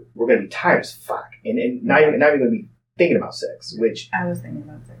we're going to be tired as fuck, and not even going to be thinking about sex. Which I was thinking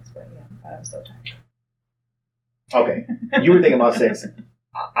about sex, but I was so tired. Okay. You were thinking about sex.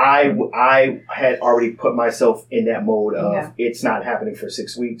 I had already put myself in that mode of it's not happening for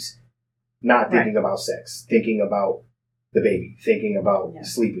 6 weeks, not thinking about sex, thinking about the baby, thinking about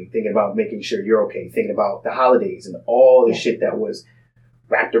sleeping, thinking about making sure you're okay, thinking about the holidays and all the shit that was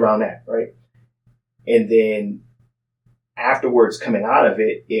wrapped around that, right? And then afterwards, coming out of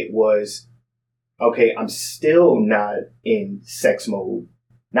it, it was, okay, I'm still not in sex mode,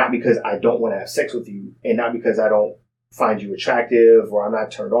 not because I don't want to have sex with you and not because I don't find you attractive or I'm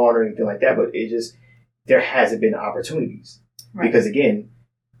not turned on or anything like that, but it just, there hasn't been opportunities. Right. Because again,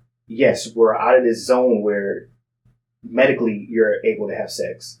 yes, we're out of this zone where medically you're able to have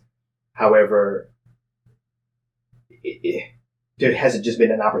sex. However, there hasn't just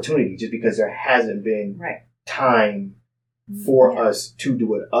been an opportunity just because there hasn't been time for us to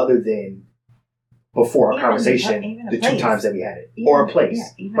do it other than before our conversation, the 2 times that we had it. Or a place.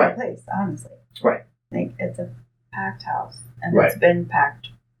 Yeah, even a place, honestly. Right. Like, it's a packed house. And it's been packed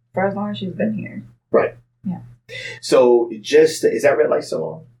for as long as she's been here. Right. Yeah. So just, is that red light still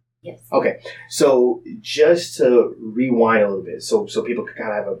on? Yes. Okay. So just to rewind a little bit so people can kind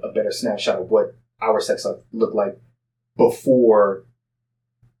of have a better snapshot of what our sex life looked like before,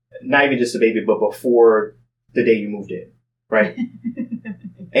 not even just the baby, but before the day you moved in, right?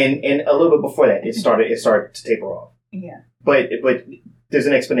 and a little bit before that, it started to taper off. Yeah. But there's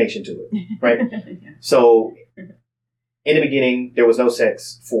an explanation to it, right? So in the beginning, there was no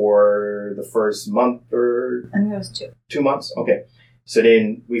sex for the first month or... I think it was 2. 2 months? Okay. So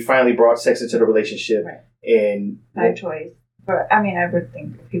then we finally brought sex into the relationship. Right. And... By choice. But, I mean, I would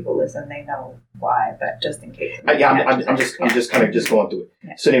think if people listen, they know why, but just in case. I'm just kind of just going through it.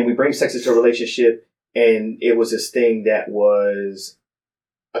 Yeah. So then we bring sex into a relationship, and it was this thing that was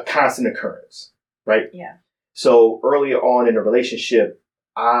a constant occurrence, right? Yeah. So earlier on in the relationship,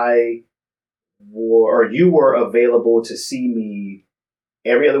 you were available to see me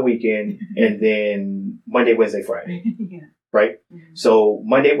every other weekend, and then Monday, Wednesday, Friday. Yeah. Right? Mm-hmm. So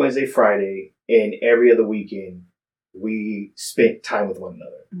Monday, Wednesday, Friday, and every other weekend, we spent time with one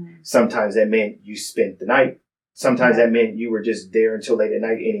another. Mm-hmm. Sometimes that meant you spent the night. Sometimes that meant you were just there until late at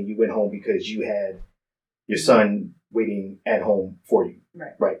night and then you went home because you had your son waiting at home for you.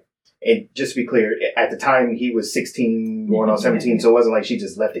 Right. Right. And just to be clear, at the time he was 16, going on 17, so it wasn't like she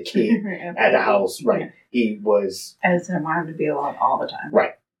just left a kid at the house. Right. Yeah. He was... I just didn't want him to be alone all the time.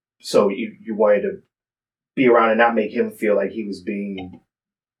 Right. So you wanted to be around and not make him feel like he was being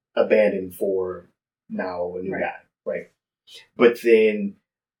abandoned for now a new guy. Right. But then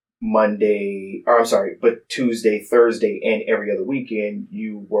Tuesday, Thursday, and every other weekend,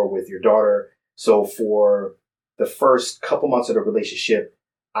 you were with your daughter. So for the first couple months of the relationship,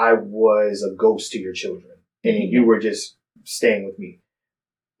 I was a ghost to your children. And you were just staying with me.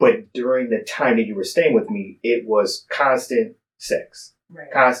 But during the time that you were staying with me, it was constant sex.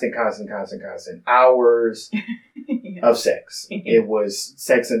 Right. Constant. Hours of sex. It was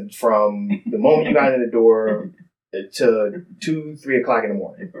sex from the moment you got in the door to 2-3 o'clock in the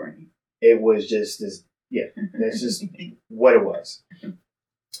morning. It was just this, that's just what it was.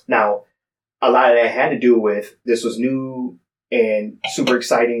 Now, a lot of that had to do with this was new and super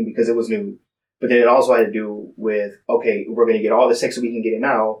exciting because it was new. But then it also had to do with, okay, we're going to get all the sex that we can get in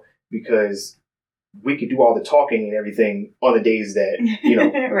now because we could do all the talking and everything on the days that,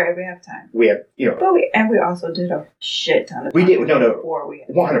 right, we have time. We have, But we also did a shit ton of we did, before we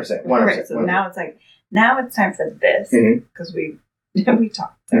had 100%. Right, so 100%. Now it's like, now it's time for this because we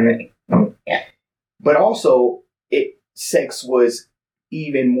talked already. Mm-hmm. Yeah. But also, sex was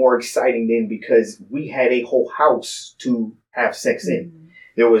even more exciting then because we had a whole house to have sex in.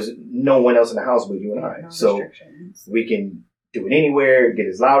 There was no one else in the house but you and I. So we can do it anywhere, get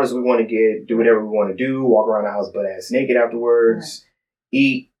as loud as we want to get, do whatever we want to do, walk around the house butt ass naked afterwards,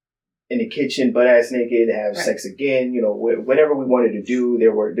 eat in the kitchen butt ass naked, have sex again, whatever we wanted to do.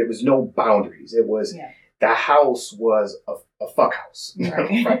 There was no boundaries. It was the house was a fuck house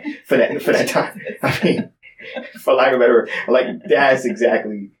right? for that time. I mean, for lack of a better word, like that's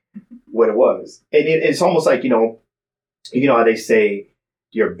exactly what it was. And it's almost like, how they say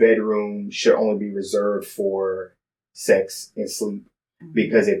your bedroom should only be reserved for sex and sleep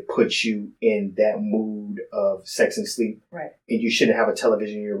because it puts you in that mood of sex and sleep. Right. And you shouldn't have a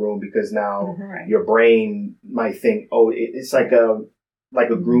television in your room because now your brain might think, oh, it's like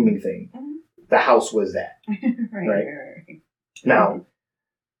a grooming thing. The house was that. right. Now,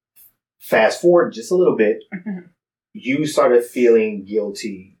 fast forward just a little bit, you started feeling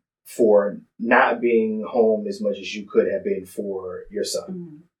guilty for not being home as much as you could have been for your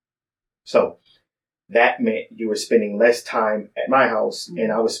son. So that meant you were spending less time at my house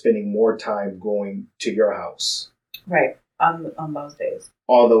and I was spending more time going to your house. Right. On those days.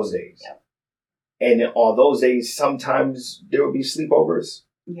 On those days. Yep. And on those days, sometimes there would be sleepovers.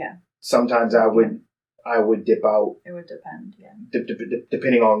 Yeah. Sometimes I would dip out. It would depend, yeah.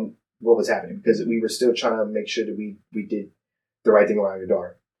 Depending on what was happening, because we were still trying to make sure that we did the right thing around your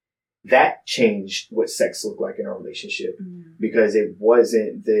daughter. That changed what sex looked like in our relationship, because it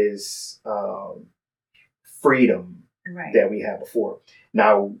wasn't this freedom that we had before.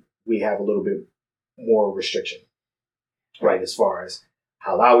 Now we have a little bit more restriction, right? As far as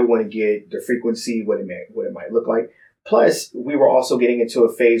how loud we want to get, the frequency, what it might look like. Plus, we were also getting into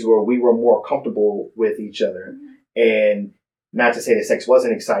a phase where we were more comfortable with each other. And not to say that sex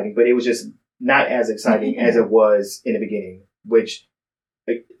wasn't exciting, but it was just not as exciting as it was in the beginning, which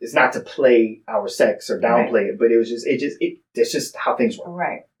it's not to play our sex or downplay it, but it's just how things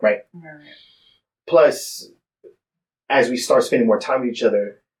work. Right. Plus, as we start spending more time with each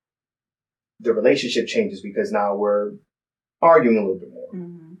other, the relationship changes because now we're arguing a little bit more.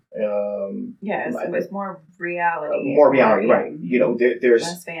 It's more reality. More reality, right. You know, there's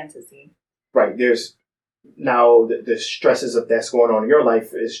less fantasy. Right. There's now the stresses of that's going on in your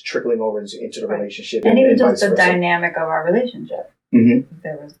life is trickling over into the relationship. And even just the dynamic of our relationship.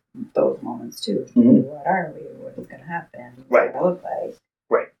 There was those moments too. What are we? What is going to happen? What does it look like?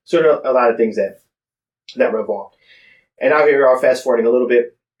 Right. So there are a lot of things that were involved. And now here we are fast forwarding a little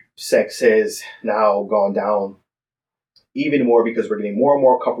bit. Sex has now gone down even more because we're getting more and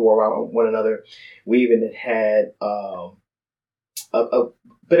more comfortable around one another. We even had a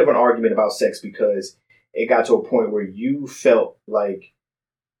bit of an argument about sex because it got to a point where you felt like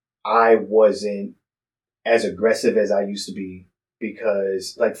I wasn't as aggressive as I used to be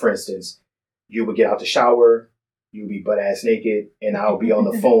because, like, for instance, you would get out the shower, you'd be butt ass naked, and I'll be on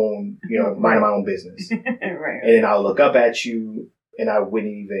the phone, minding my own business. And then I'll look up at you and I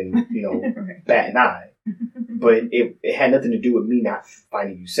wouldn't even, bat an eye. But it had nothing to do with me not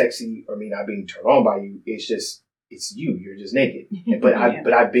finding you sexy or me not being turned on by you. It's just, it's you. You're just naked. But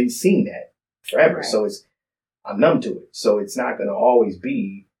I've been seeing that forever. So I'm numb to it. So it's not going to always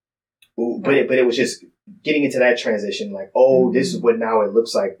be, but it was just getting into that transition. Like, this is what now it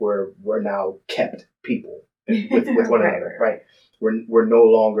looks like. We're now kept people with one another. Right. We're no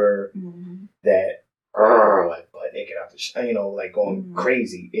longer that, like butt naked out the, like going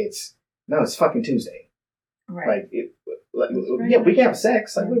crazy. It's fucking Tuesday. Right. Like, we can have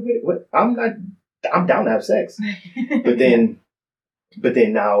sex. Like, what? I'm down to have sex. But then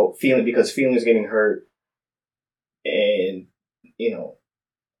now because feelings getting hurt, and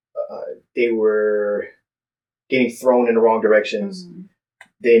they were getting thrown in the wrong directions.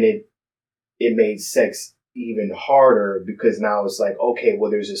 Then it made sex even harder because now it's like, okay, well,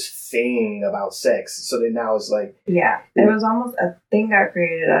 there's this thing about sex. So then now it's like, it was almost a thing got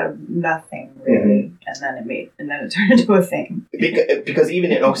created out of nothing, really, and then it turned into a thing. Because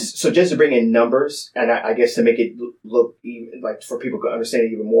even so, just to bring in numbers, and I guess to make it look even like for people to understand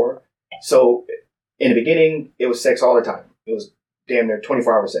it even more. So in the beginning, it was sex all the time. It was damn near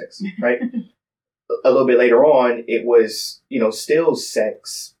 24-hour sex, right? A little bit later on, it was still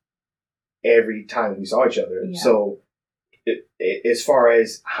sex every time we saw each other. So as far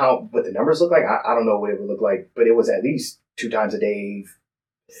as what the numbers look like, I don't know what it would look like, but it was at least 2 times a day.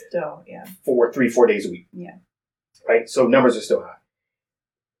 Still, 4 days a week. Yeah. Right. So numbers are still high.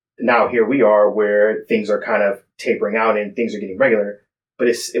 Now here we are where things are kind of tapering out and things are getting regular, but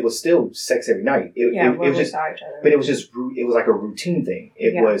it was still sex every night. It was just, saw each other. But it was like a routine thing.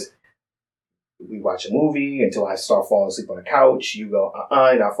 It was, we watch a movie until I start falling asleep on the couch. You go,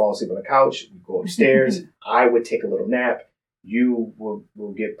 and I fall asleep on the couch. We go upstairs. I would take a little nap. You will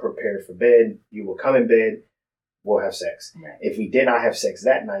get prepared for bed. You will come in bed. We'll have sex. Right. If we did not have sex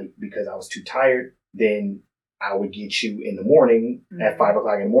that night because I was too tired, then I would get you in the morning at 5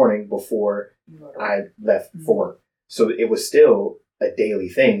 o'clock in the morning before I left for work. So it was still a daily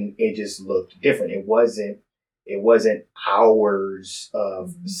thing. It just looked different. It wasn't hours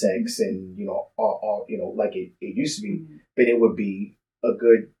of sex and all like it used to be, but it would be a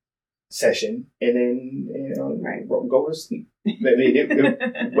good session and then go to sleep. I mean,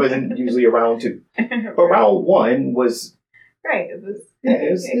 it wasn't usually around 2, but round 1 was it was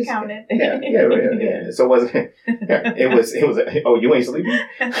it counted. Yeah. So it wasn't. It was. Oh, you ain't sleeping?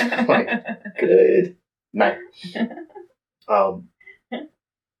 Like, good night. But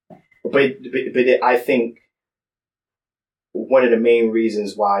I think one of the main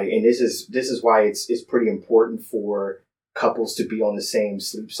reasons why, and this is why it's pretty important for couples to be on the same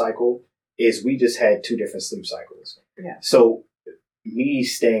sleep cycle, is we just had 2 different sleep cycles. Yeah. So me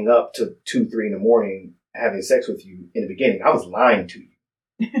staying up to 2, 3 in the morning having sex with you in the beginning, I was lying to you.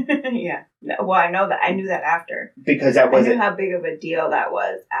 Yeah. No, well, I know that. I knew that after. Because that I wasn't knew how big of a deal that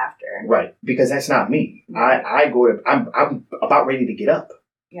was after. right. Because that's not me. Right. I go to. I'm about ready to get up.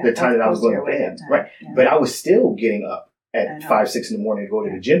 Yeah, The time that I was going to close your bed, wake-up time. right? Yeah. But I was still getting up I at know. 5, 6 in the morning to go to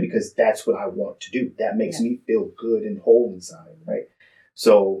Yeah. the gym because that's what I want to do. That makes Yeah. me feel good and whole inside, right?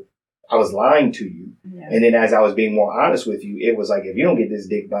 So I was lying to you, Yeah. and then as I was being more honest with you, it was like if you don't get this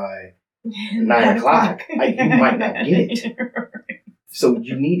dick by 9 o'clock, you might not get it. So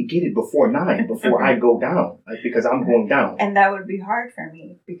you need to get it before 9, before I go down, like because I'm going down. And that would be hard for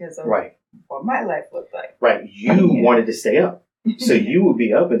me because of Right, what my life looked like. right. You wanted to stay up, so you would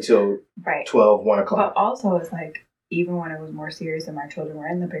be up until Right. 12, 1 But o'clock. also, it's like, even when it was more serious and my children were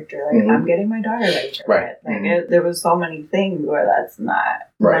in the picture, like, Mhm. I'm getting my daughter ready for Right. bed. Like, Mhm. there was so many things where that's not,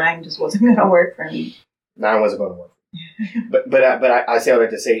 Right. 9 just wasn't going to work for me. 9 wasn't going to work. But I say all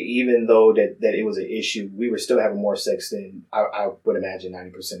that to say, even though that it was an issue, we were still having more sex than I would imagine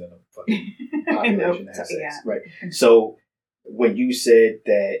 90% of the fucking population has sex, Yeah. right? So when you said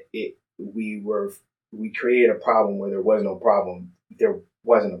that we created a problem where there was no problem, there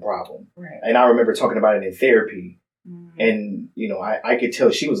wasn't a problem, Right. and I remember talking about it in therapy, Mhm. and I could tell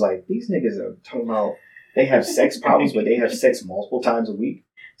she was like, these niggas are talking about they have sex problems, but they have sex multiple times a week.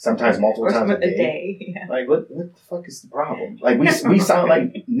 Sometimes multiple Or times a a day. day. Yeah. Like, what the fuck is the problem? Like, we sound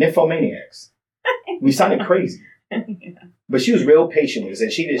like nymphomaniacs. We sounded crazy. Yeah. But she was real patient with us,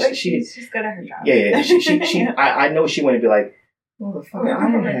 and She's good at her job. yeah. She I know she wanted to be like, motherfucker,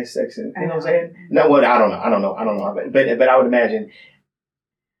 I didn't have sex, you know what I'm saying? No, well, I don't know, but I would imagine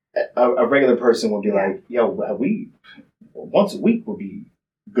a regular person would be Yeah. like, yo, we once a week would be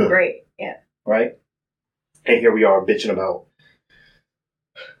good, Great. Yeah. right? And here we are bitching about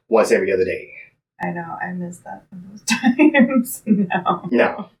once every other day. I know. I miss that from those times.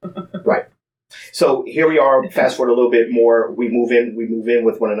 No. Right. So here we are. Fast forward a little bit more. We move in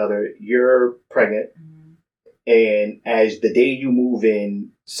with one another. You're pregnant, Mhm. and as the day you move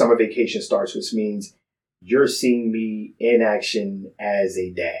in, summer vacation starts, which means you're seeing me in action as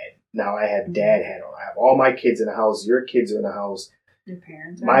a dad. Now I have dad hat on. I have all my kids in the house. Your kids are in the house. Your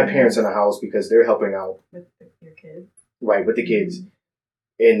parents. Are My in the parents are in house the house because they're helping out, with your kids. right, with the kids. Mhm.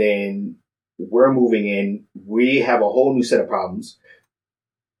 And then we're moving in. We have a whole new set of problems.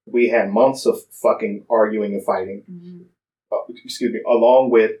 We had months of fucking arguing and fighting. Mhm.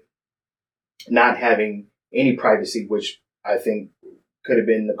 Along with not having any privacy, which I think could have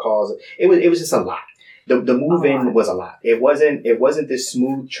been the cause. It was just a lot. The move in was a lot. It wasn't this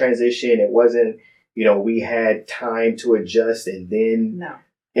smooth transition. It wasn't, we had time to adjust, and then No.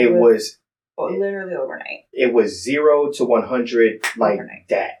 it was literally overnight. It was 0 to 100 like Overnight.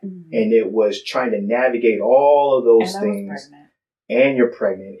 that. Mhm. And it was trying to navigate all of those And I was things. pregnant. And you're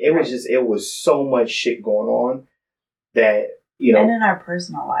pregnant. It was so much shit going on that, And in our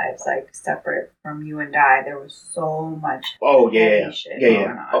personal lives, like separate from you and I, there was so much heavy shit going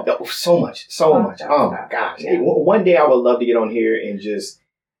on. Oh, so much. Fucked up Oh my stuff. gosh. Yeah. One day I would love to get on here and just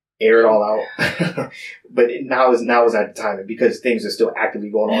air it all out. But now is not the time because things are still actively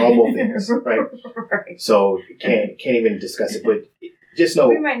going on both ends, right? Right. So can't even discuss it. But just know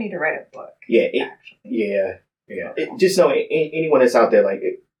We might need to write a book. Actually. Yeah. Just know anyone that's out there, like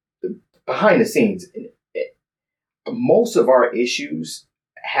behind the scenes, most of our issues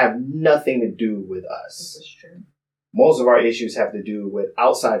have nothing to do with us. This is true. Most of our issues have to do with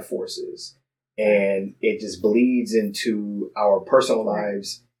outside forces, and it just bleeds into our personal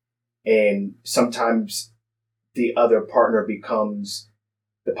lives. And sometimes the other partner becomes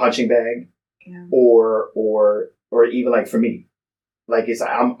the punching bag, or even like for me, like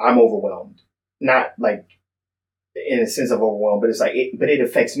I'm overwhelmed, not like in a sense of overwhelmed, but it's like it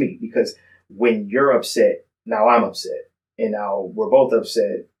affects me because when you're upset, now I'm upset, and now we're both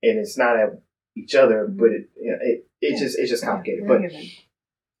upset, and it's not at each other, but it's just complicated. But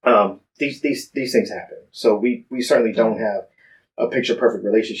these things happen, so we certainly don't have a picture perfect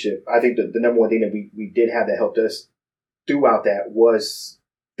relationship. I think the number one thing that we did have that helped us throughout that was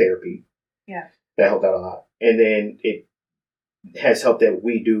therapy. Yeah, that helped out a lot, and then it has helped that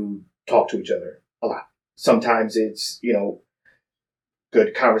we do talk to each other a lot. Sometimes it's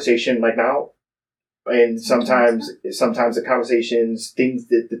good conversation like now. And sometimes the conversations,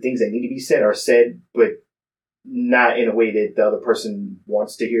 the things that need to be said are said, but not in a way that the other person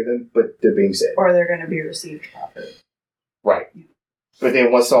wants to hear them, but they're being said. Or they're going to be received properly. Right. Yeah. But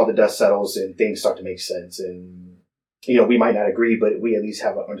then once all the dust settles and things start to make sense, and we might not agree, but we at least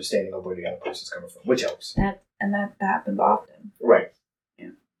have an understanding of where the other person's coming from, which helps. That happens often. Right. Yeah.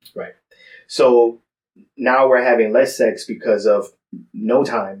 Right. So now we're having less sex because of no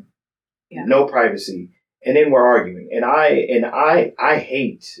time. Yeah. No privacy, And then we're arguing, and I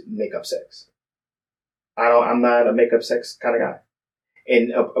hate makeup sex. I'm not a makeup sex kind of guy.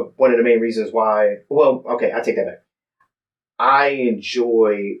 And one of the main reasons why, well, okay, I take that back. I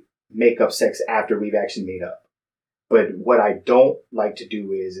enjoy makeup sex after we've actually made up. But what I don't like to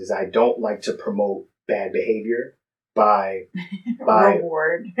do is I don't like to promote bad behavior by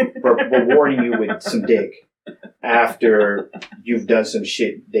rewarding you with some dick after you've done some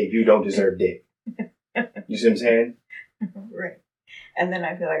shit that you don't deserve dick. You see what I'm saying? Right. And then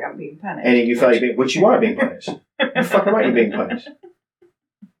I feel like I'm being punished. And then you feel like, which you are being punished. You're fucking right, you're being punished.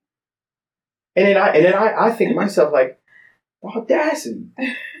 And then I think to myself, like, audacity.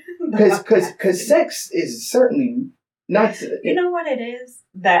 Because sex is certainly not... You know what it is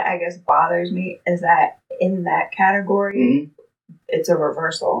that I guess bothers me is that in that category, mm-hmm. it's a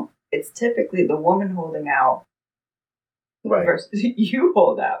reversal. It's typically the woman holding out versus you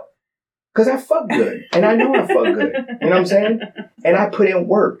hold out. Because I fuck good. And I know I fuck good. You know what I'm saying? And I put in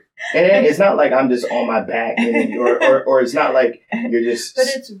work. And it's not like I'm just on my back. Or it's not like you're just... But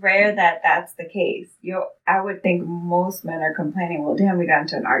it's rare that that's the case. I would think most men are complaining, well, damn, we got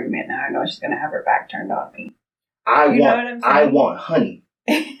into an argument now. I know she's going to have her back turned on me. I want honey.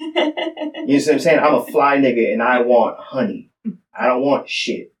 You know what I'm saying? I'm a fly nigga and I want honey. I don't want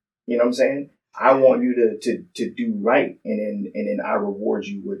shit. You know what I'm saying? I want you to do right, and then I reward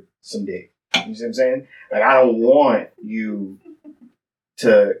you with some dick. You see what I'm saying? Like, I don't want you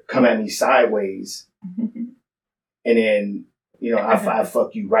to come at me sideways, and then, you know, I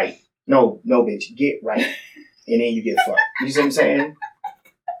fuck you right. No, bitch, get right, and then you get fucked. You see what I'm saying?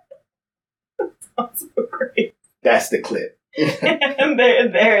 That sounds so great. That's the clip. there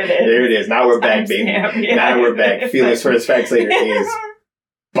it is. There it is. Now we're back, baby. Yeah. Now we're back. Feelings First, Facts Later is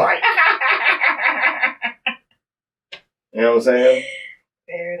bite. You know what I'm saying?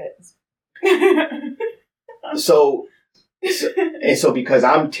 There it is. So because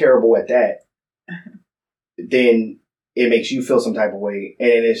I'm terrible at that, then it makes you feel some type of way,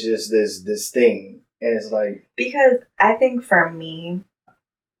 and it's just this thing, and it's like, because I think for me,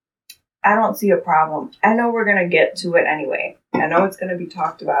 I don't see a problem. I know we're gonna get to it anyway. I know it's gonna be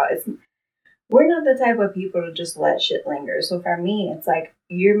talked about. We're not the type of people to just let shit linger. So for me, it's like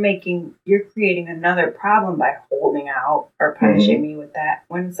you're creating another problem by holding out or punishing mm-hmm. me with that.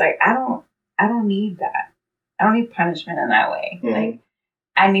 When it's like I don't need that. I don't need punishment in that way. Mm-hmm. Like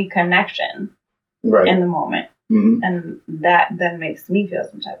I need connection in the moment, mm-hmm. and that then makes me feel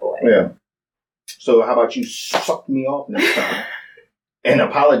some type of way. Yeah. So how about you suck me off next time? And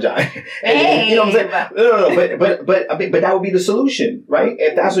apologize. And hey, you know what I'm saying? No. But that would be the solution, right?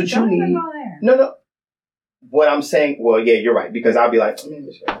 If that's what you need. No. What I'm saying, well, yeah, you're right, because I'll be like,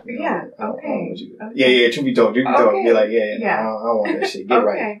 yeah, okay. Yeah, truth be told, you're like, I don't want that shit. Get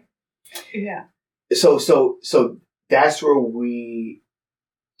right. Yeah. So that's where we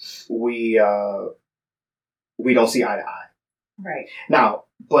don't see eye to eye. Right. Now,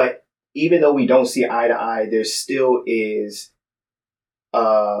 but even though we don't see eye to eye, there still is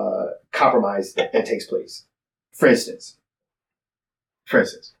compromise that takes place. For instance,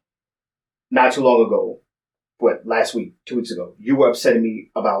 not too long ago, last week, 2 weeks ago, you were upsetting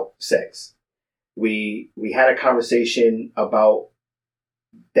me about sex. We had a conversation about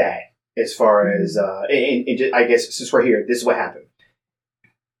that as far mm-hmm. as, and just, I guess since we're here, this is what happened.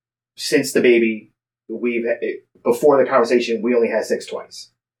 Since the baby, before the conversation, we only had sex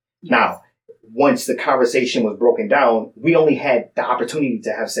twice. Yes. Now, once the conversation was broken down, we only had the opportunity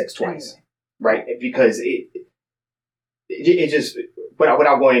to have sex twice, right? Because it just,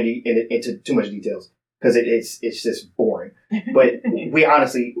 without going into too much details, because it's just boring. But we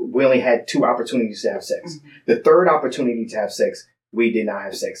only had 2 opportunities to have sex. Mm-hmm. The third opportunity to have sex, we did not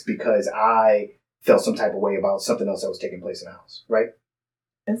have sex because I felt some type of way about something else that was taking place in the house, right?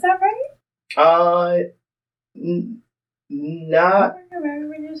 Is that right? Not. Maybe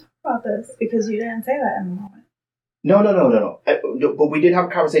we need to talk about this because you didn't say that in the moment. No. But we did have a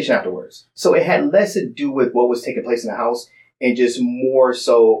conversation afterwards. So it had less to do with what was taking place in the house and just more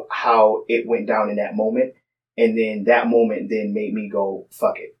so how it went down in that moment. And then that moment then made me go,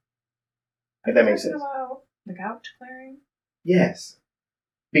 fuck it. If that makes sense. About the couch clearing? Yes.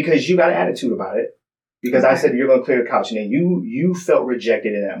 Because you got an attitude about it. Because I said you're going to clear the couch. And then you felt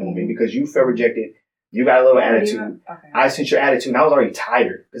rejected in that moment. Mm-hmm. Because you felt rejected. You got a little attitude. Okay. I sent your attitude, and I was already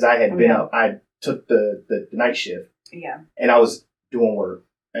tired because I had been up. I took the night shift. Yeah. And I was doing work.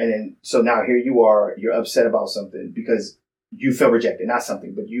 And then, so now here you are, you're upset about something because you felt rejected. Not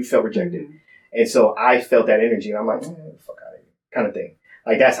something, but you felt rejected. Mm-hmm. And so I felt that energy, and I'm like, fuck out of here, kind of thing.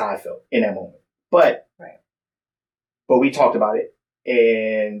 Like, that's how I felt in that moment. But we talked about it,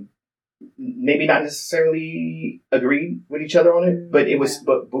 and maybe not necessarily agreed with each other on it, but it was,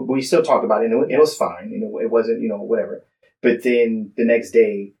 but we still talked about it, and it was fine. It wasn't, whatever. But then the next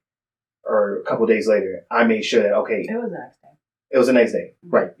day, or a couple of days later, I made sure that, okay. It was the next day. It was the next day,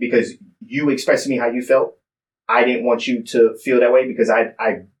 right? Because you expressed to me how you felt. I didn't want you to feel that way because I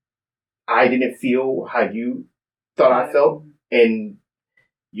didn't feel how you thought I felt, and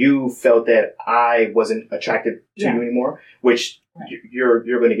you felt that I wasn't attracted to you anymore, which you're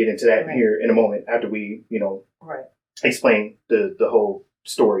going to get into that here in a moment after we, explain the whole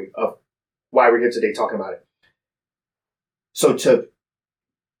story of why we're here today talking about it. So to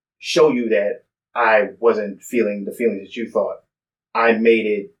show you that I wasn't feeling the feelings that you thought, I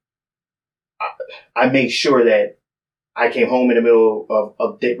made sure that I came home in the middle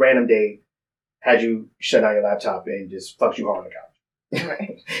of a random day, had you shut down your laptop and just fucked you hard on the couch.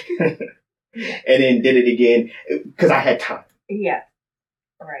 Right. And then did it again because I had time. Yeah.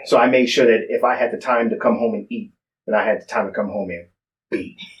 Right. So I made sure that if I had the time to come home and eat, then I had the time to come home and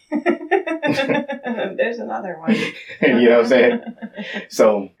beat. There's another one. You know what I'm saying?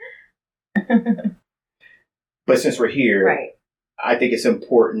 So, but since we're here, I think it's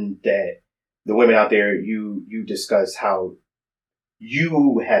important that the women out there, you discuss how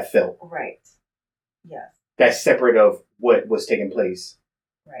you have felt. Right. Yes. That's separate of what was taking place.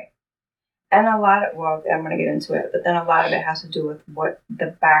 Right. And a lot of, I'm going to get into it, but then a lot of it has to do with what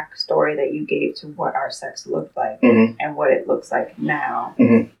the backstory that you gave to what our sex looked like and what it looks like now.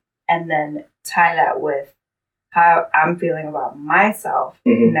 And then tie that with how I'm feeling about myself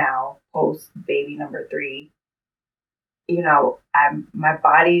now, post baby number 3. My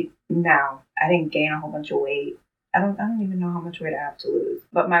body now, I didn't gain a whole bunch of weight. I don't even know how much weight I have to lose,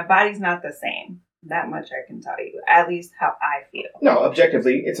 but my body's not the same. That much I can tell you, at least how I feel. No,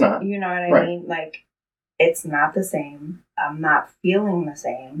 objectively, it's not. You know what I mean? Like, it's not the same. I'm not feeling the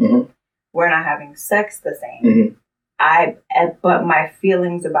same. We're not having sex the same. But my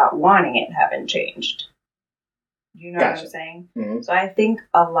feelings about wanting it haven't changed. You know what I'm saying? So I think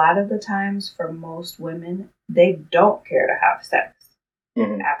a lot of the times for most women, they don't care to have sex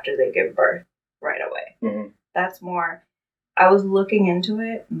after they give birth right away. That's more, I was looking into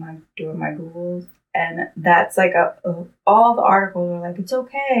it and like doing my Googles, and that's like all the articles are like, it's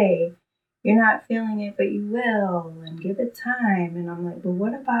okay. You're not feeling it, but you will, and give it time. And I'm like, but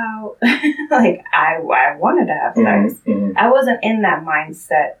what about, like, I wanted to have sex. I wasn't in that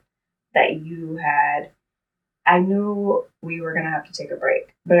mindset that you had. I knew we were going to have to take a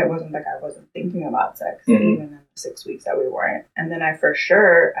break, but it wasn't like I wasn't thinking about sex, even in the 6 weeks that we weren't. And then I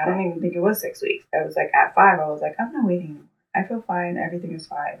don't even think it was 6 weeks. I was like, at 5, I was like, I'm not waiting anymore. I feel fine. Everything is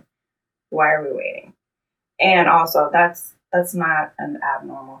fine. Why are we waiting? And also, that's not an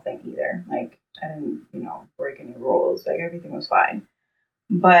abnormal thing either. Like, I didn't, break any rules. Like, everything was fine.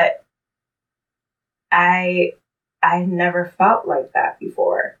 But I never felt like that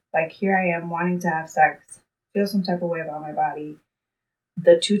before. Like, here I am wanting to have sex, feel some type of way about my body.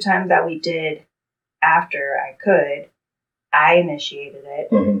 The 2 times that we did after I initiated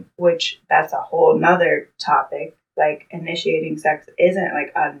it, which that's a whole nother topic. Like, initiating sex isn't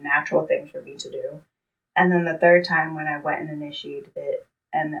like a natural thing for me to do. And then the 3rd time when I went and initiated it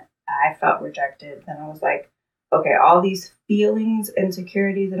and I felt rejected, then I was like, okay, all these feelings,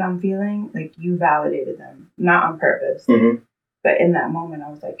 insecurities that I'm feeling, like, you validated them, not on purpose. But in that moment, I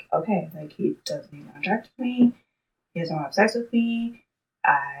was like, okay, like, he's not attracted to me. He doesn't want to have sex with me.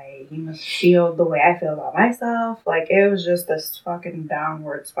 He must feel the way I feel about myself. Like, it was just this fucking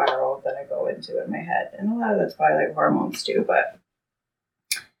downward spiral that I go into in my head. And a lot of that's probably like hormones too, but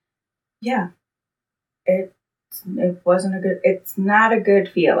yeah, it wasn't it's not a good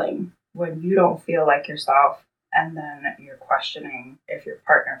feeling when you don't feel like yourself. And then you're questioning if your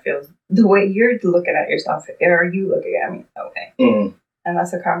partner feels the way you're looking at yourself. Are you looking at me? Okay. And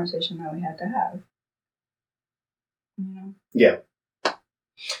that's a conversation that we had to have. Yeah.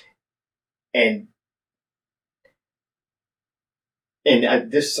 And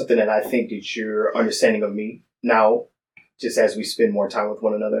this is something that I think that you're understanding of me now, just as we spend more time with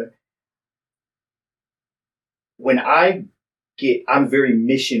one another. When I'm very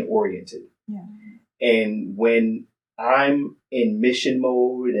mission oriented. Yeah. And when I'm in mission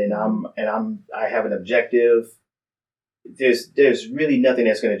mode and I have an objective, there's really nothing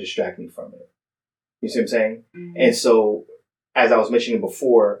that's going to distract me from it. You see what I'm saying? And so, as I was mentioning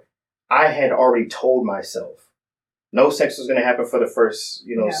before, I had already told myself no sex was going to happen for the first,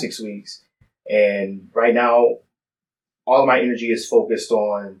 6 weeks. And right now, all of my energy is focused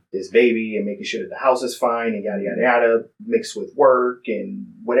on this baby and making sure that the house is fine and yada, yada, yada, mixed with work and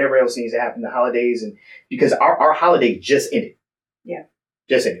whatever else needs to happen, the holidays. And because our holiday just ended. Yeah.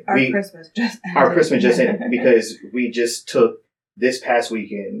 Just in it. Our Christmas just in it because we just took this past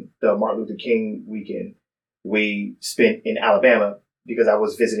weekend, the Martin Luther King weekend. We spent in Alabama because I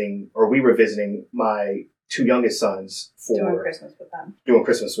was visiting, or we were visiting my two youngest sons for doing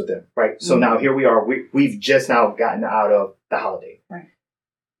Christmas with them. Right. So now here we are. We've just now gotten out of the holiday. Right.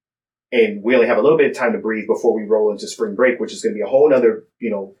 And we only have a little bit of time to breathe before we roll into spring break, which is going to be a whole other,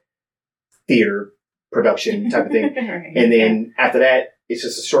 theater production type of thing. Right. And then after that, it's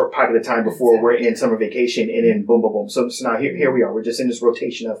just a short pocket of time before we're in summer vacation, and then boom, boom, boom. So now here we are. We're just in this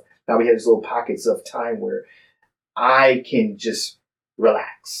rotation of, now we have these little pockets of time where I can just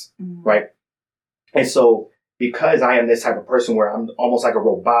relax, right? And so because I am this type of person where I'm almost like a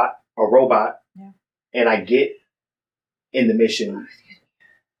robot, and I get in the mission,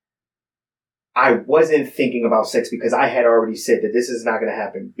 I wasn't thinking about sex because I had already said that this is not going to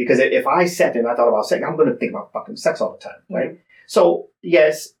happen. Because if I sat there and I thought about sex, I'm going to think about fucking sex all the time, right? So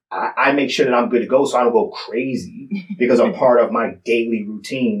yes, I make sure that I'm good to go so I don't go crazy, because a part of my daily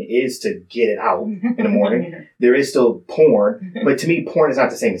routine is to get it out in the morning. There is still porn, but to me, porn is not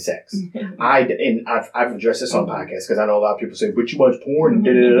the same as sex. I've addressed this on podcasts because I know a lot of people say, but you watch porn,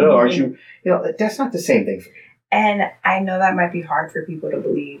 aren't you? That's not the same thing for me. And I know that might be hard for people to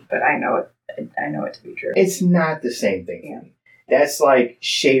believe, but I know it to be true. It's not the same thing for me. That's like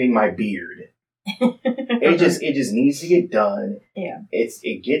shaving my beard. It just needs to get done. Yeah.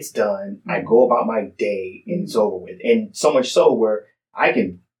 It gets done. I go about my day and it's over with. And so much so where I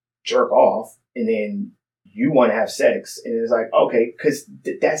can jerk off and then you want to have sex and it's like, okay, because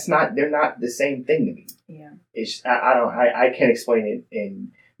they're not the same thing to me. Yeah. It's I can't explain it,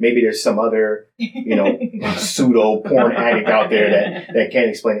 and maybe there's some other, pseudo porn addict out there that can't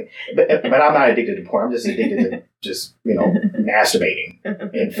explain it. But I'm not addicted to porn. I'm just addicted to masturbating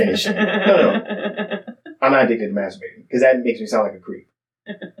and finishing. No. I'm not addicted to masturbating because that makes me sound like a creep.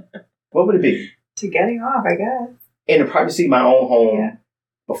 What would it be? To getting off, I guess. In the privacy of my own home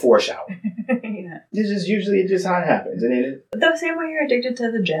before a shower. Yeah. This is usually just how it happens. And then the same way you're addicted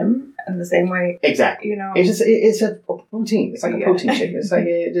to the gym, and the same way, exactly. It's a routine. It's like a protein shake. It's like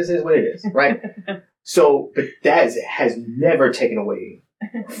it just is what it is, right? So, but that has never taken away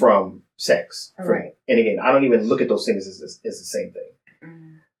from sex, right? And again, I don't even look at those things as the same thing.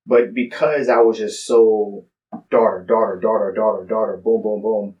 But because I was just so daughter, boom, boom,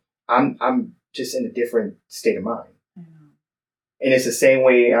 boom, I'm just in a different state of mind. And it's the same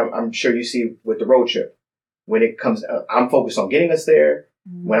way I'm sure you see with the road trip. When it comes, I'm focused on getting us there.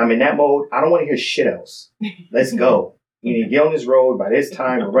 When I'm in that mode, I don't want to hear shit else. Let's go. You need to get on this road by this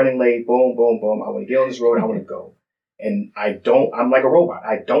time. We're running late. Boom, boom, boom. I want to get on this road. I want to go. And I'm like a robot.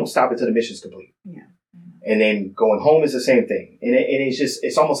 I don't stop until the mission's complete. Yeah. And then going home is the same thing. And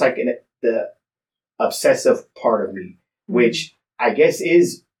it's almost like the obsessive part of me, which I guess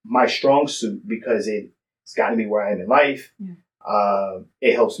is my strong suit because it's gotten me where I am in life. Yeah.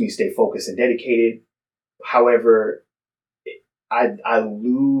 It helps me stay focused and dedicated. However, I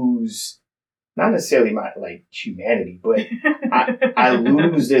lose not necessarily my humanity, but I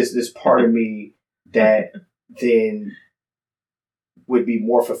lose this part of me that then would be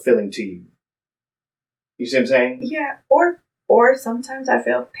more fulfilling to you. You see what I'm saying? Yeah. Or sometimes I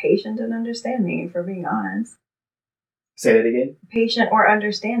feel patient and understanding, if we're being honest. Say that again? Patient or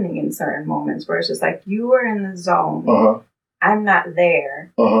understanding in certain moments where it's just like you are in the zone. Uh-huh. I'm not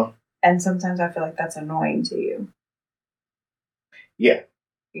there. Uh-huh. And sometimes I feel like that's annoying to you. Yeah.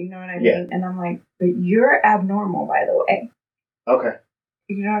 You know what I mean? And I'm like, but you're abnormal, by the way. Okay.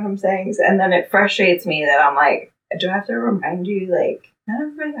 You know what I'm saying? And then it frustrates me that I'm like, do I have to remind you, not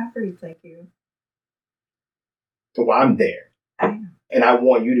everybody operates like you. Well, I'm there. I know. And I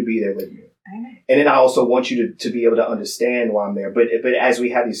want you to be there with me. I know. And then I also want you to be able to understand why I'm there. But as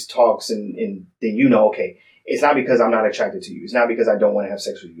we have these talks and then okay, it's not because I'm not attracted to you. It's not because I don't want to have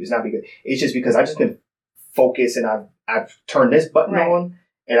sex with you. It's not because it's just because I've just been focused and I've turned this button on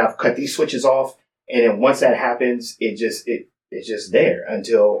and I've cut these switches off. And then once that happens, it's just there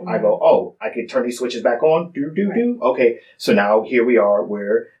until I go, oh, I can turn these switches back on. Do. Okay. So now here we are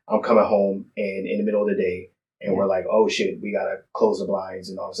where I'm coming home and in the middle of the day and we're like, oh shit, we got to close the blinds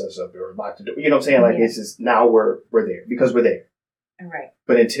and all this other stuff or lock the door. You know what I'm saying? It's just now we're there because we're there. Right.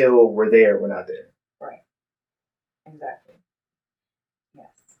 But until we're there, we're not there. Right. Exactly. Yes.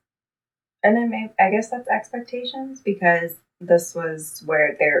 And then I guess that's expectations, because this was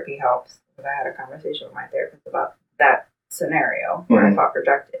where therapy helps. Because I had a conversation with my therapist about that scenario where I felt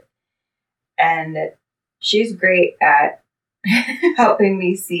rejected. And she's great at helping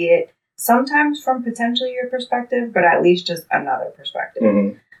me see it, sometimes from potentially your perspective, but at least just another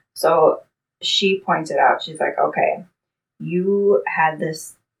perspective. So she pointed out, she's like, okay, you had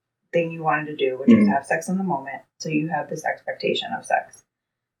this thing you wanted to do, which was have sex in the moment. So you have this expectation of sex.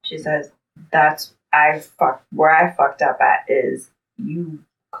 She says, where I fucked up at is you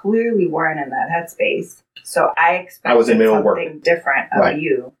clearly weren't in that headspace. So I expected something different of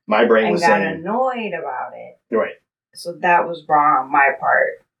you. My brain was saying, got annoyed about it. Right. So that was wrong on my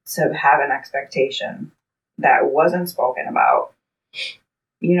part to have an expectation that wasn't spoken about.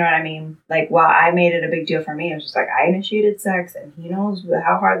 You know what I mean? Like, while I made it a big deal for me, it was just like, I initiated sex, and he knows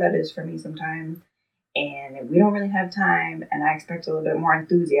how hard that is for me sometimes. And we don't really have time, and I expect a little bit more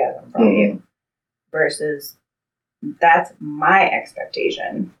enthusiasm from you. Versus, that's my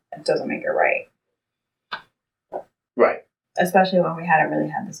expectation. It doesn't make it right. Right. Especially when we hadn't really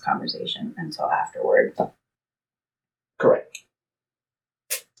had this conversation until afterwards. Correct.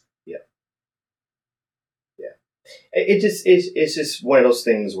 It's just one of those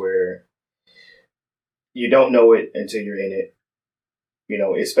things where you don't know it until you're in it. You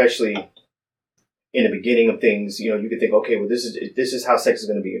know, especially in the beginning of things, you know, you could think, okay, well, this is how sex is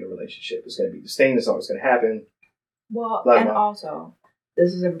going to be in a relationship. It's going to be this thing. That's always going to happen. Well, blah, blah. Also,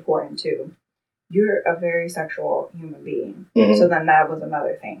 this is important too. You're a very sexual human being. So then that was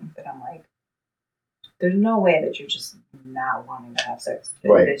another thing that I'm like, there's no way that you're just not wanting to have sex.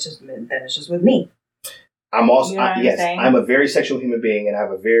 Right. It's just with me. I'm also, I'm a very sexual human being, and I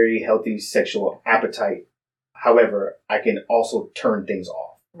have a very healthy sexual appetite. However, I can also turn things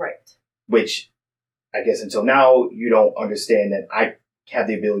off. Right. Which, I guess until now, you don't understand that I have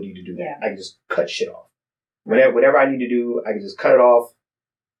the ability to do that. I can just cut shit off. Right. Whatever I need to do, I can just cut it off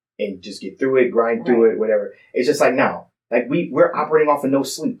and just get through it, grind through it, whatever. It's just like now. Like, we're operating off of no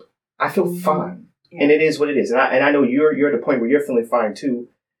sleep. I feel fine. Yeah. And it is what it is. And I know you're at the point where you're feeling fine too.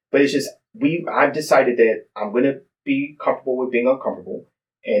 But it's just, I've decided that I'm going to be comfortable with being uncomfortable.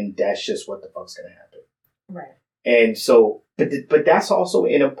 And that's just what the fuck's going to happen. Right. And so, but that's also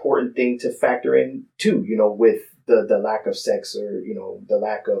an important thing to factor in too, you know, with the lack of sex, or, you know, the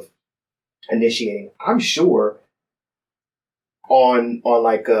lack of initiating. I'm sure on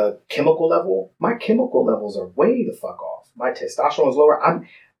like a chemical level, my chemical levels are way the fuck off. My testosterone is lower.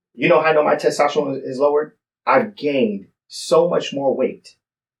 You know how I know my testosterone is lowered? I've gained so much more weight.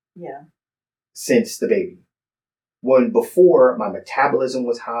 Yeah. Since the baby. When before my metabolism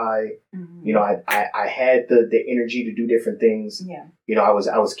was high, you know, I had the energy to do different things. Yeah. You know, I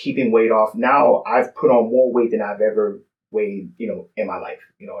was keeping weight off. Now I've put on more weight than I've ever weighed, you know, in my life.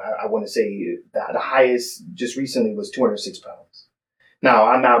 You know, I want to say the highest just recently was 206 pounds. Now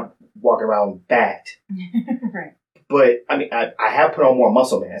I'm not walking around fat. Right. But I mean, I have put on more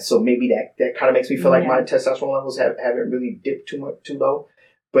muscle mass, so maybe that kind of makes me feel like my testosterone levels haven't really dipped too low.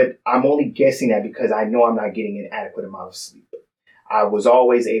 But I'm only guessing that because I know I'm not getting an adequate amount of sleep. I was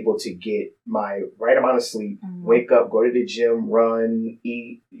always able to get my right amount of sleep, wake up, go to the gym, run,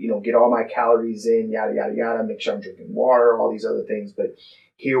 eat, you know, get all my calories in, yada, yada, yada, make sure I'm drinking water, all these other things. But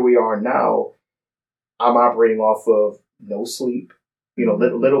here we are now. I'm operating off of no sleep, you know,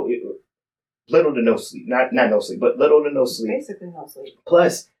 little to no sleep, not no sleep, but little to no sleep. Basically no sleep.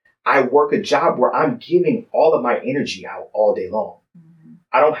 Plus, I work a job where I'm giving all of my energy out all day long.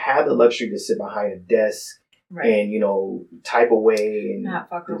 I don't have the luxury to sit behind a desk and, you know, type away and not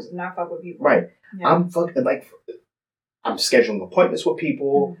fuck with people. Right. Yeah. I'm scheduling appointments with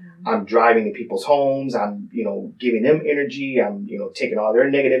people. I'm driving to people's homes. I'm, you know, giving them energy. I'm, you know, taking all their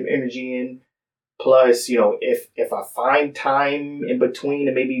negative energy in. Plus, you know, if I find time in between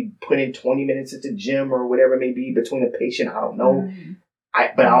and maybe put in 20 minutes at the gym or whatever it may be between a patient, I don't know.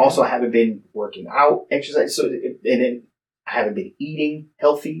 I also haven't been working out, exercise. So, and then I haven't been eating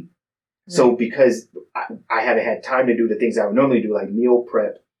healthy. Right. So because I haven't had time to do the things I would normally do, like meal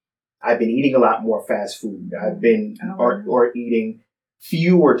prep, I've been eating a lot more fast food. I've been or eating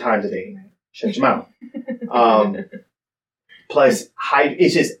fewer times a day. Right. Shut your mouth. Plus,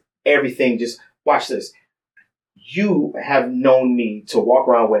 it's just everything. Just watch this. You have known me to walk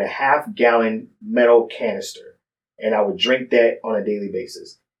around with a half-gallon metal canister, and I would drink that on a daily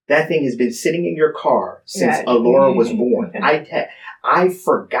basis. That thing has been sitting in your car since Alora was born. I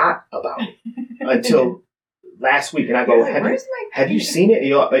forgot about it until last week, and I go, "Have you seen it?"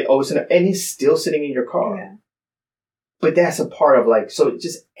 And, and it's still sitting in your car. Yeah. But that's a part of like, so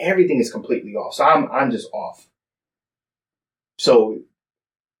just everything is completely off. So I'm just off. So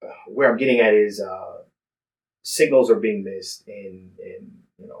where I'm getting at is signals are being missed, and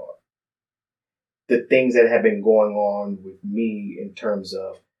you know, the things that have been going on with me in terms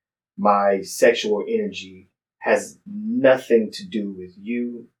of my sexual energy has nothing to do with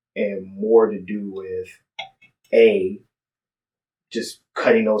you and more to do with just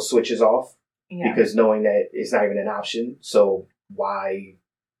cutting those switches off because knowing that it's not even an option, so why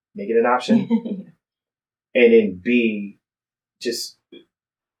make it an option? And then B, just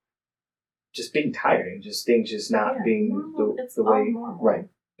being tired and just things just not being the way normal. Right.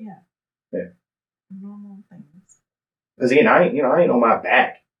 Yeah. Normal things. Because again, I ain't on my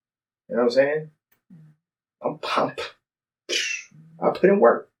back. You know what I'm saying? I'm pumped. I put in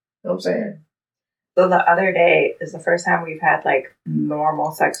work. You know what I'm saying? So the other day is the first time we've had like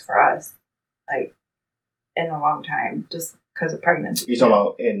normal sex for us, like in a long time, just because of pregnancy. You talking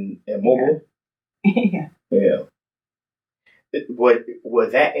about in mobile? Yeah. Yeah.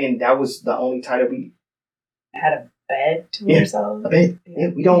 Was that, and that was the only time that we had a bed to ourselves. A bed. Yeah,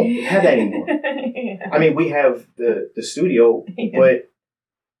 we don't have that anymore. I mean, we have the studio, but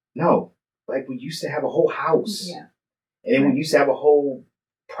no, like we used to have a whole house. Yeah. And then we used to have a whole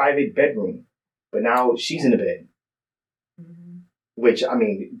private bedroom, but now she's in the bed. Mm-hmm. Which, I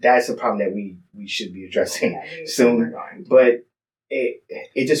mean, that's a problem that we should be addressing soon. But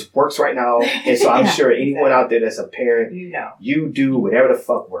it just works right now. And so I'm sure anyone out there that's a parent, you do whatever the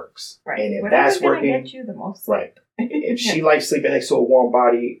fuck works. Right. And if Whatever's that's working, get you the most sleep. Right. If she likes sleeping next to a warm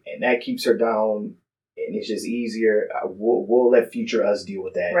body and that keeps her down and it's just easier, we'll let future us deal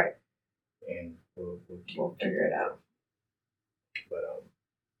with that. Right. And we'll figure it out. But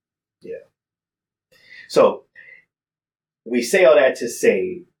yeah. So we say all that to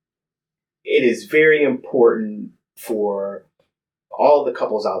say it is very important for all the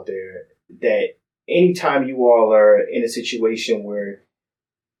couples out there that anytime you all are in a situation where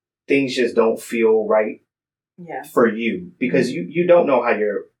things just don't feel right for you, because you don't know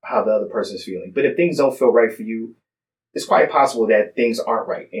how the other person's feeling. But if things don't feel right for you, it's quite possible that things aren't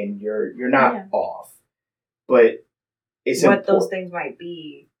right and you're not off. But it's what those things might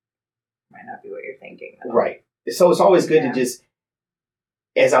not be what you're thinking. Right. So it's always good to just,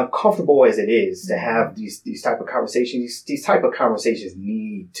 as uncomfortable as it is, to have these type of conversations. These type of conversations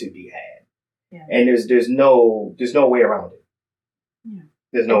need to be had. Yeah. And there's no way around it. Yeah.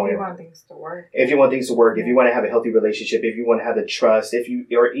 There's no way around it. If you want things to work. If you want things to work, if you want to have a healthy relationship, if you want to have the trust,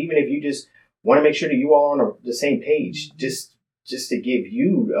 or even if you just want to make sure that you all are on the same page, just to give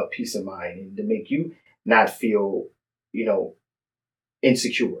you a peace of mind and to make you not feel,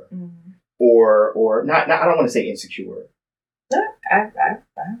 insecure, or not. I don't want to say insecure.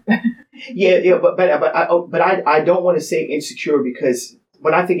 Yeah, but I don't want to say insecure, because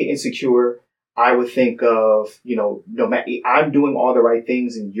when I think of insecure, I would think of, no matter, I'm doing all the right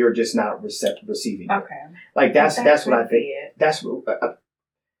things and you're just not receiving. Okay. Like that's what I think. That's what.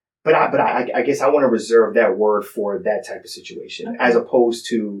 But I guess I want to reserve that word for that type of situation, as opposed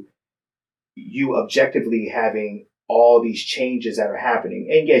to you objectively having all these changes that are happening.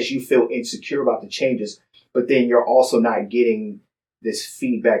 And yes, you feel insecure about the changes, but then you're also not getting this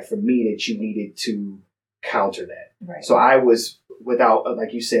feedback from me that you needed to counter that. Right. So I was, without,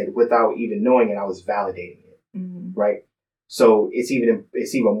 like you said, without even knowing it, I was validating it. Mm-hmm. Right. So it's even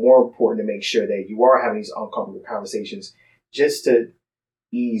more important to make sure that you are having these uncomfortable conversations just to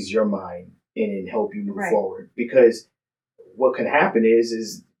ease your mind and help you move forward. Because what can happen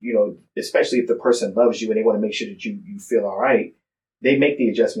is, especially if the person loves you and they want to make sure that you feel all right, they make the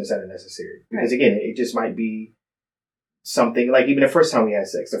adjustments that are necessary. Because again, it just might be something like, even the first time we had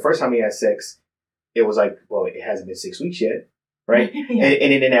sex, it was like, well, it hasn't been 6 weeks yet. Right. And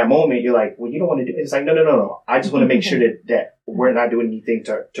then in that moment, you're like, well, you don't want to do it. It's like, no. I just want to make sure that we're not doing anything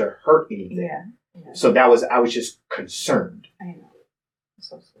to hurt anything. Yeah. So I was just concerned. I know.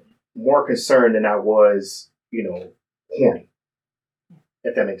 So sweet. More concerned than I was, horny.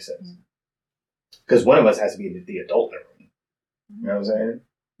 If that makes sense. Because one of us has to be the adult in the room. You know what I'm saying?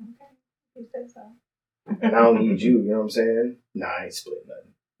 Okay. You say so. And I don't need you, you know what I'm saying? Nah, I ain't splitting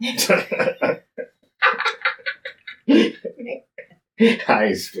nothing. I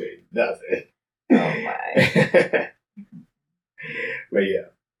ain't splitting nothing. Oh my. But yeah.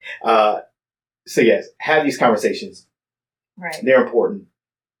 So yes, have these conversations. Right. They're important.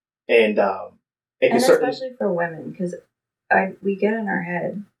 And especially for women, because we get in our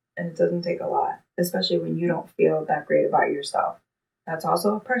head and it doesn't take a lot, especially when you don't feel that great about yourself. That's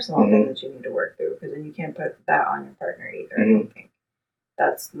also a personal thing that you need to work through, because then you can't put that on your partner either. I don't think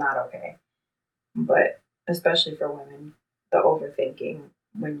that's not okay. But especially for women, the overthinking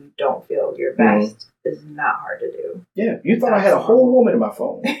when you don't feel your best is not hard to do. Yeah, you thought I had a whole woman in my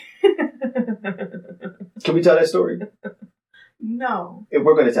phone. Can we tell that story? No. If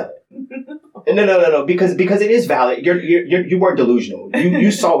we're going to tell it. No. Because it is valid. You weren't delusional.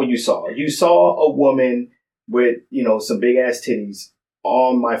 You saw what you saw. You saw a woman with, some big ass titties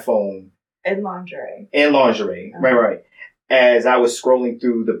on my phone. And lingerie. Right. as I was scrolling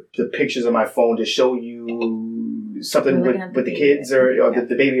through the pictures on my phone to show you something with the kids or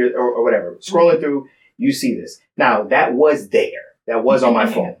the baby or whatever. Scrolling through, you see this. Now, that was there. That was on my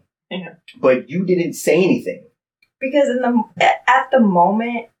phone. Yeah. But you didn't say anything. Because in the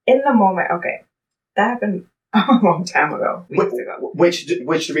moment, okay, that happened a long time ago, weeks ago. Which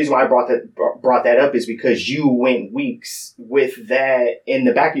the reason why I brought that up is because you went weeks with that in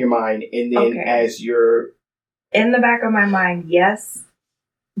the back of your mind, and then as you're in the back of my mind, yes,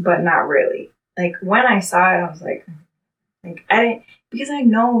 but not really. Like when I saw it, I was like I didn't, because I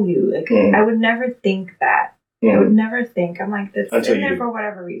know you. Like I would never think that. I would never think. I'm like, that's in there for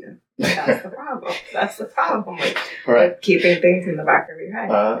whatever reason. That's the problem. That's the problem with keeping things in the back of your head.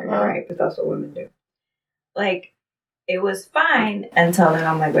 Right, but that's what women do. Like, it was fine until then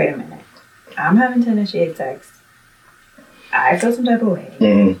I'm like, wait a minute. I'm having to initiate sex. I feel some type of way.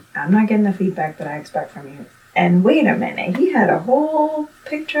 Mm-hmm. I'm not getting the feedback that I expect from you. And wait a minute, he had a whole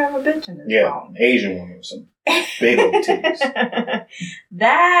picture of a bitch in his phone. Asian woman with some big old titties.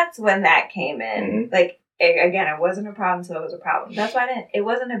 That's when that came in. Mm-hmm. Like, again, it wasn't a problem until it was a problem. That's why it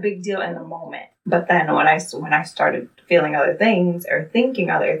wasn't a big deal in the moment. But then when I started feeling other things or thinking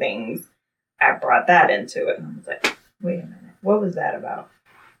other things, I brought that into it. And I was like, wait a minute, what was that about?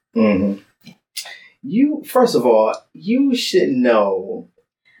 Mm-hmm. First of all, you should know.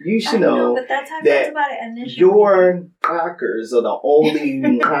 I know, but that's how I felt about it initially. Your hackers are the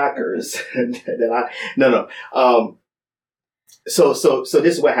only hackers that I. So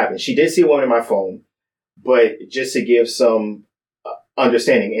this is what happened. She did see one in my phone, but just to give some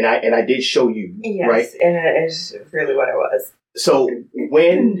understanding, and I did show you, yes, right? And it is really what it was. So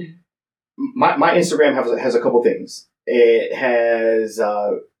when my Instagram has a couple things. It has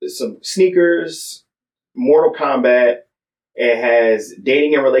some sneakers, Mortal Kombat. It has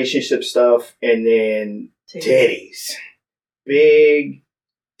dating and relationship stuff, and then titties. Big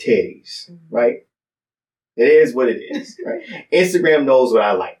titties, right? It is what it is, right? Instagram knows what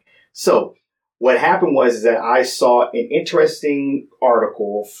I like. So what happened was that I saw an interesting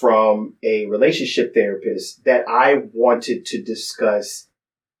article from a relationship therapist that I wanted to discuss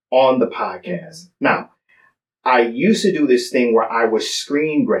on the podcast. Mm-hmm. Now, I used to do this thing where I would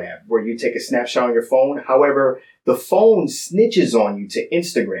screen grab, where you take a snapshot on your phone. However, the phone snitches on you to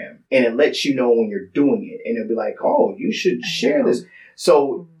Instagram, and it lets you know when you're doing it. And it'll be like, oh, you should share this.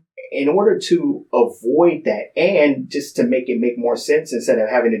 So in order to avoid that, and just to make it make more sense, instead of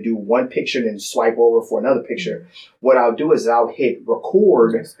having to do one picture and then swipe over for another picture, what I'll do is I'll hit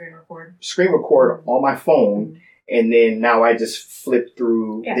screen record on my phone. Mm-hmm. And then now I just flip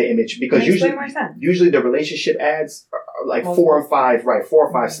through the image, because usually the relationship ads are like 4 or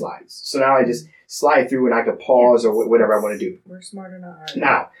 5 slides. So now I just slide through and I can pause or whatever I want to do. We're smarter than ours.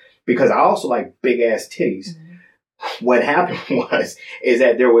 Now, because I also like big ass titties, what happened is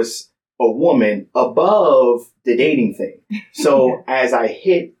that there was a woman above the dating thing. So as I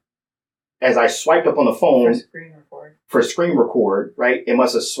swiped up on the phone for screen record, right? It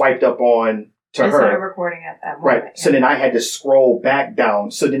must have swiped up on to her. Started recording at that moment. Right. Yeah. So then I had to scroll back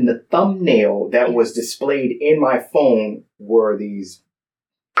down. So then the thumbnail that was displayed in my phone were these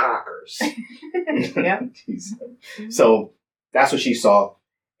cockers. Yeah. So that's what she saw.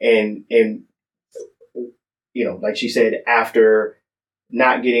 And like she said, after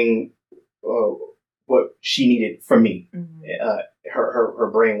not getting what she needed from me, her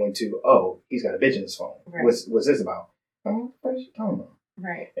brain went to, oh, he's got a bitch in his phone. Right. What's this about? Oh, what is she talking about?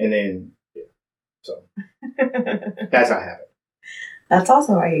 Right. And then so that's how it happened. That's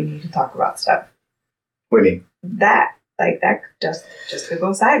also why you need to talk about stuff. What do you mean? That just could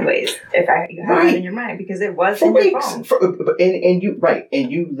go sideways if you have it in your mind, because it was in your phone. And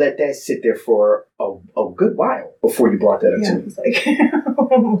you let that sit there for a good while before you brought that up to me. It's like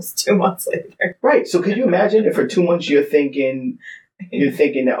almost 2 months later. Right. So could you imagine if for 2 months you're thinking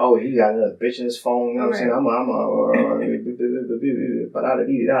that, oh, he got another bitch in his phone, you know what I'm saying? You know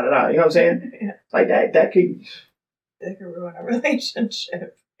what I'm saying? Yeah. Like that could ruin a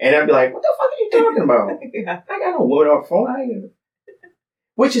relationship. And I'd be like, what the fuck are you talking about? Yeah. I got no woman on my phone.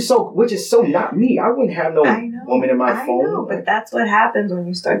 Which is so not me. I wouldn't have no woman in my phone. I know, but that's what happens when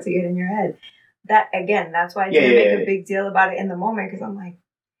you start to get in your head. That's why I didn't make a big deal about it in the moment, because I'm like,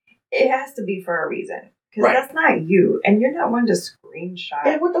 it has to be for a reason. Because that's not you. And you're not one to screenshot.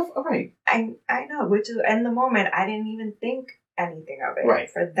 Yeah, what the fuck? Right. I know, which is, in the moment, I didn't even think anything of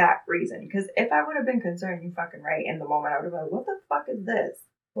it for that reason. Because if I would have been concerned, you fucking right, in the moment, I would have been like, what the fuck is this?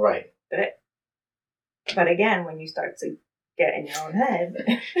 Right. But again, when you start to get in your own head.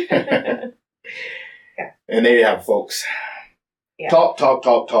 Yeah. And there you have it, folks. Yeah. Talk.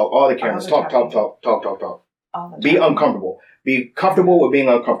 All the cameras. Talk. All the time. Be uncomfortable. Be comfortable with being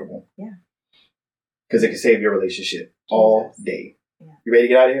uncomfortable. Yeah. Because it can save your relationship all day. Yeah. You ready to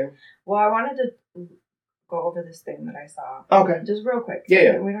get out of here? Well, I wanted to go over this thing that I saw. Okay. Just real quick.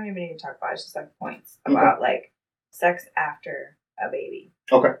 Yeah. We don't even need to talk about it. It's just like points about like sex after a baby.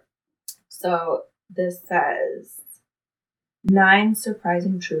 Okay. So this says 9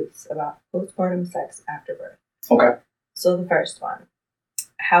 surprising truths about postpartum sex after birth. Okay. So the first one,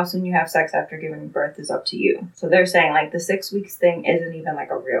 how soon you have sex after giving birth is up to you. So they're saying like the 6 weeks thing isn't even like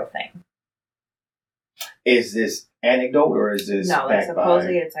a real thing. Is this anecdote or is this no? Like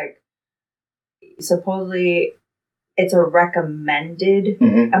supposedly it's a recommended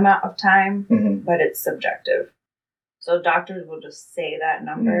amount of time, but it's subjective. So doctors will just say that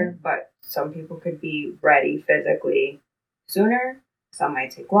number, but some people could be ready physically sooner. Some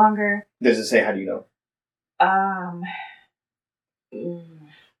might take longer. Does it say how do you know?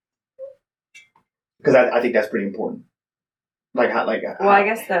 Because I think that's pretty important. Well, I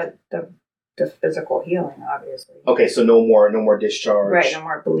guess the physical healing, obviously. Okay, so no more discharge. Right, no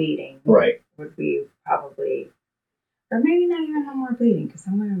more bleeding. Right. Would be probably, or maybe not even no more bleeding, because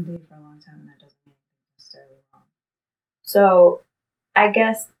some women bleed for a long time and that doesn't mean it's necessarily wrong. So I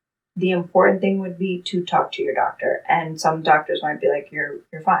guess the important thing would be to talk to your doctor. And some doctors might be like, you're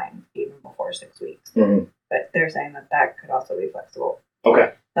fine, even before 6 weeks. Mm-hmm. But they're saying that could also be flexible.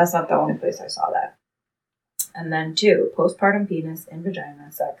 Okay. That's not the only place I saw that. And then 2, postpartum penis and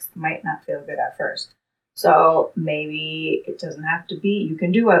vagina sex might not feel good at first. So maybe it doesn't have to be, you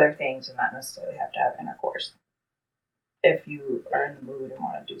can do other things and not necessarily have to have intercourse. If you are in the mood and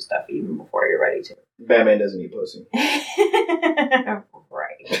want to do stuff even before you're ready to. Batman doesn't eat pussy.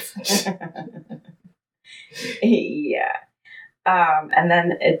 Right. Yeah. And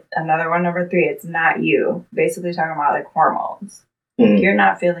then another one, number 3, it's not you. Basically talking about like hormones. You're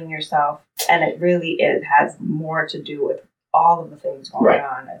not feeling yourself, and it really has more to do with all of the things going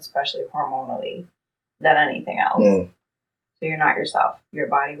on, especially hormonally, than anything else. So you're not yourself. Your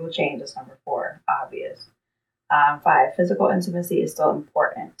body will change. That's number 4, obvious. 5, physical intimacy is still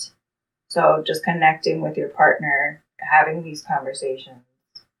important. So just connecting with your partner, having these conversations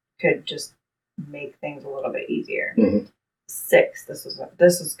could just make things a little bit easier. 6, this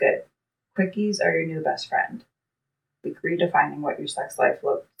is good. Quickies are your new best friend. Like redefining what your sex life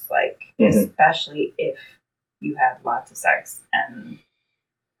looks like, especially if you have lots of sex and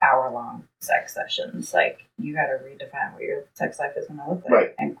hour-long sex sessions. Like, you got to redefine what your sex life is going to look like.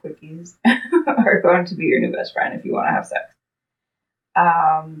 Right. And quickies are going to be your new best friend if you want to have sex.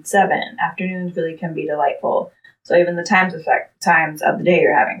 7, afternoons really can be delightful. So even the times of the day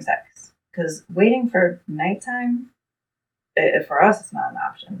you're having sex. Because waiting for nighttime, for us, it's not an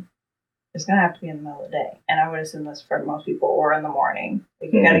option. It's going to have to be in the middle of the day. And I would assume that's for most people, or in the morning.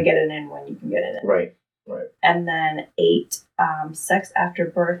 Like, you got to get it in when you can get it in. Right. And then 8, sex after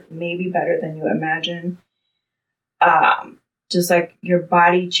birth may be better than you imagine. Just like your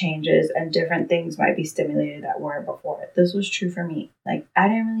body changes and different things might be stimulated that weren't before. This was true for me. Like, I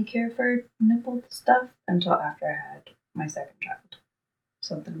didn't really care for nipple stuff until after I had my second child.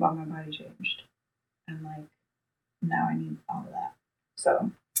 Something about my body changed. And like, now I need all of that.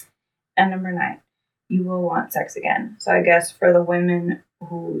 So... And number 9, you will want sex again. So I guess for the women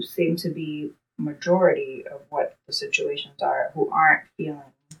who seem to be majority of what the situations are, who aren't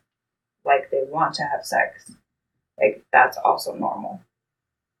feeling like they want to have sex, like that's also normal.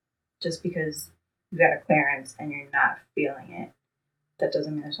 Just because you got a clearance and you're not feeling it, that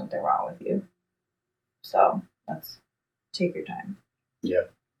doesn't mean there's something wrong with you. So let's take your time. Yeah.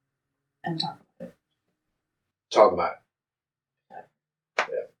 And talk about it. Talk about it.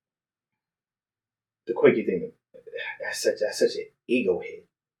 Yeah. The quickie thing, that's such an ego hit.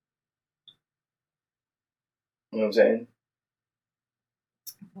 You know what I'm saying?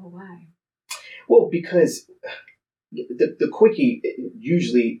 Well, why? Well, because the quickie,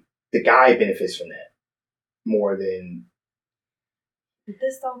 usually the guy benefits from that more than. But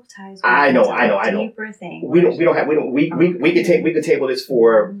this all ties. I know. Deeper thing. We could table this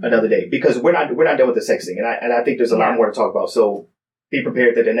for another day because we're not done with the sex thing, and I think there's a lot more to talk about. So be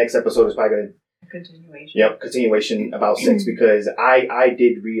prepared that the next episode is probably going to. Continuation. Yep, continuation about sex because I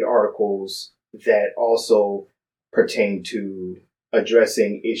did read articles that also pertain to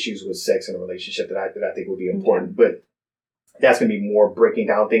addressing issues with sex in a relationship that I think would be important. But that's going to be more breaking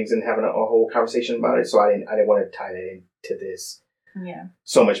down things and having a whole conversation about it. So I didn't want to tie that into this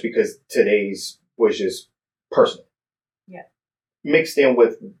so much because today's was just personal. Yeah. Mixed in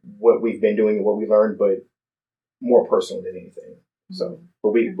with what we've been doing and what we learned, but more personal than anything. So, but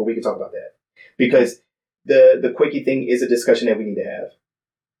we can talk about that. Because the quickie thing is a discussion that we need to have.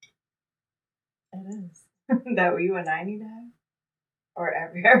 It is. that you and I need to have? Or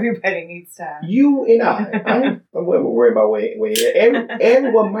everybody needs to have? You and I'm worried about when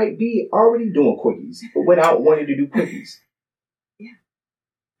everyone might be already doing quickies without wanting to do quickies. Yeah.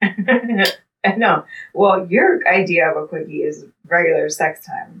 I know. Well, your idea of a quickie is regular sex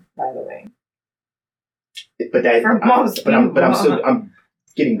time, by the way. But that, for most people. I'm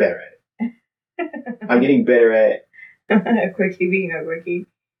getting better at it. I'm getting better at a quickie being a quickie.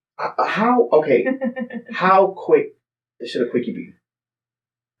 How quick should a quickie be?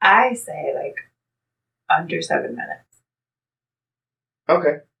 I say like under 7 minutes.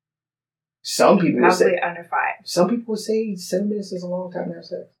 Okay. Some people probably under 5. Some people say 7 minutes is a long time to have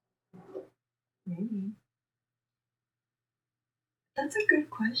sex. Maybe. That's a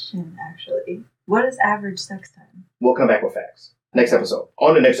good question, actually. What is average sex time? We'll come back with facts. Next episode.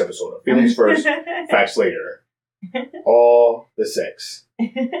 On the next episode of Feelings First, Facts Later. All the sex.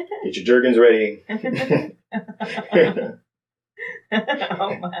 Get your jergens ready.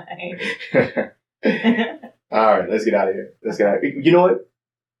 Oh my. All right, let's get out of here. You know what?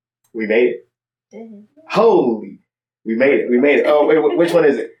 We made it. Holy. We made it. Oh, wait, which one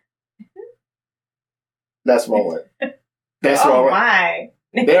is it? That small one. That small one. My.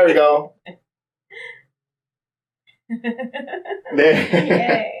 There we go. There.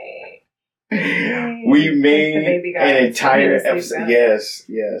 Yay. We made an entire episode. Yes.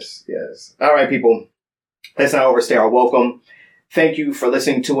 All right, people. Let's not overstay our welcome. Thank you for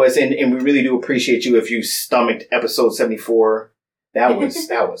listening to us, and we really do appreciate you if you stomached episode 74. That was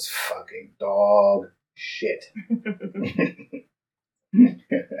fucking dog shit.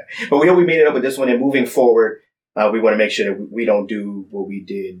 But we hope we made it up with this one, and moving forward, we want to make sure that we don't do what we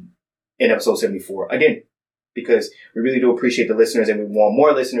did in episode 74 again, because we really do appreciate the listeners, and we want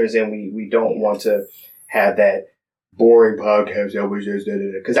more listeners, and we don't want to have that boring podcast that was just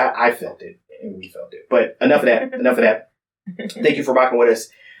because I felt it and we felt it. But enough of that. Thank you for rocking with us.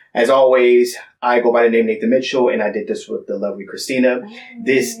 As always, I go by the name Nathan Mitchell, and I did this with the lovely Christina.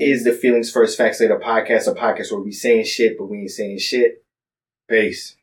 This is the Feelings First Facts Later podcast, a podcast where we saying shit, but we ain't saying shit. Peace.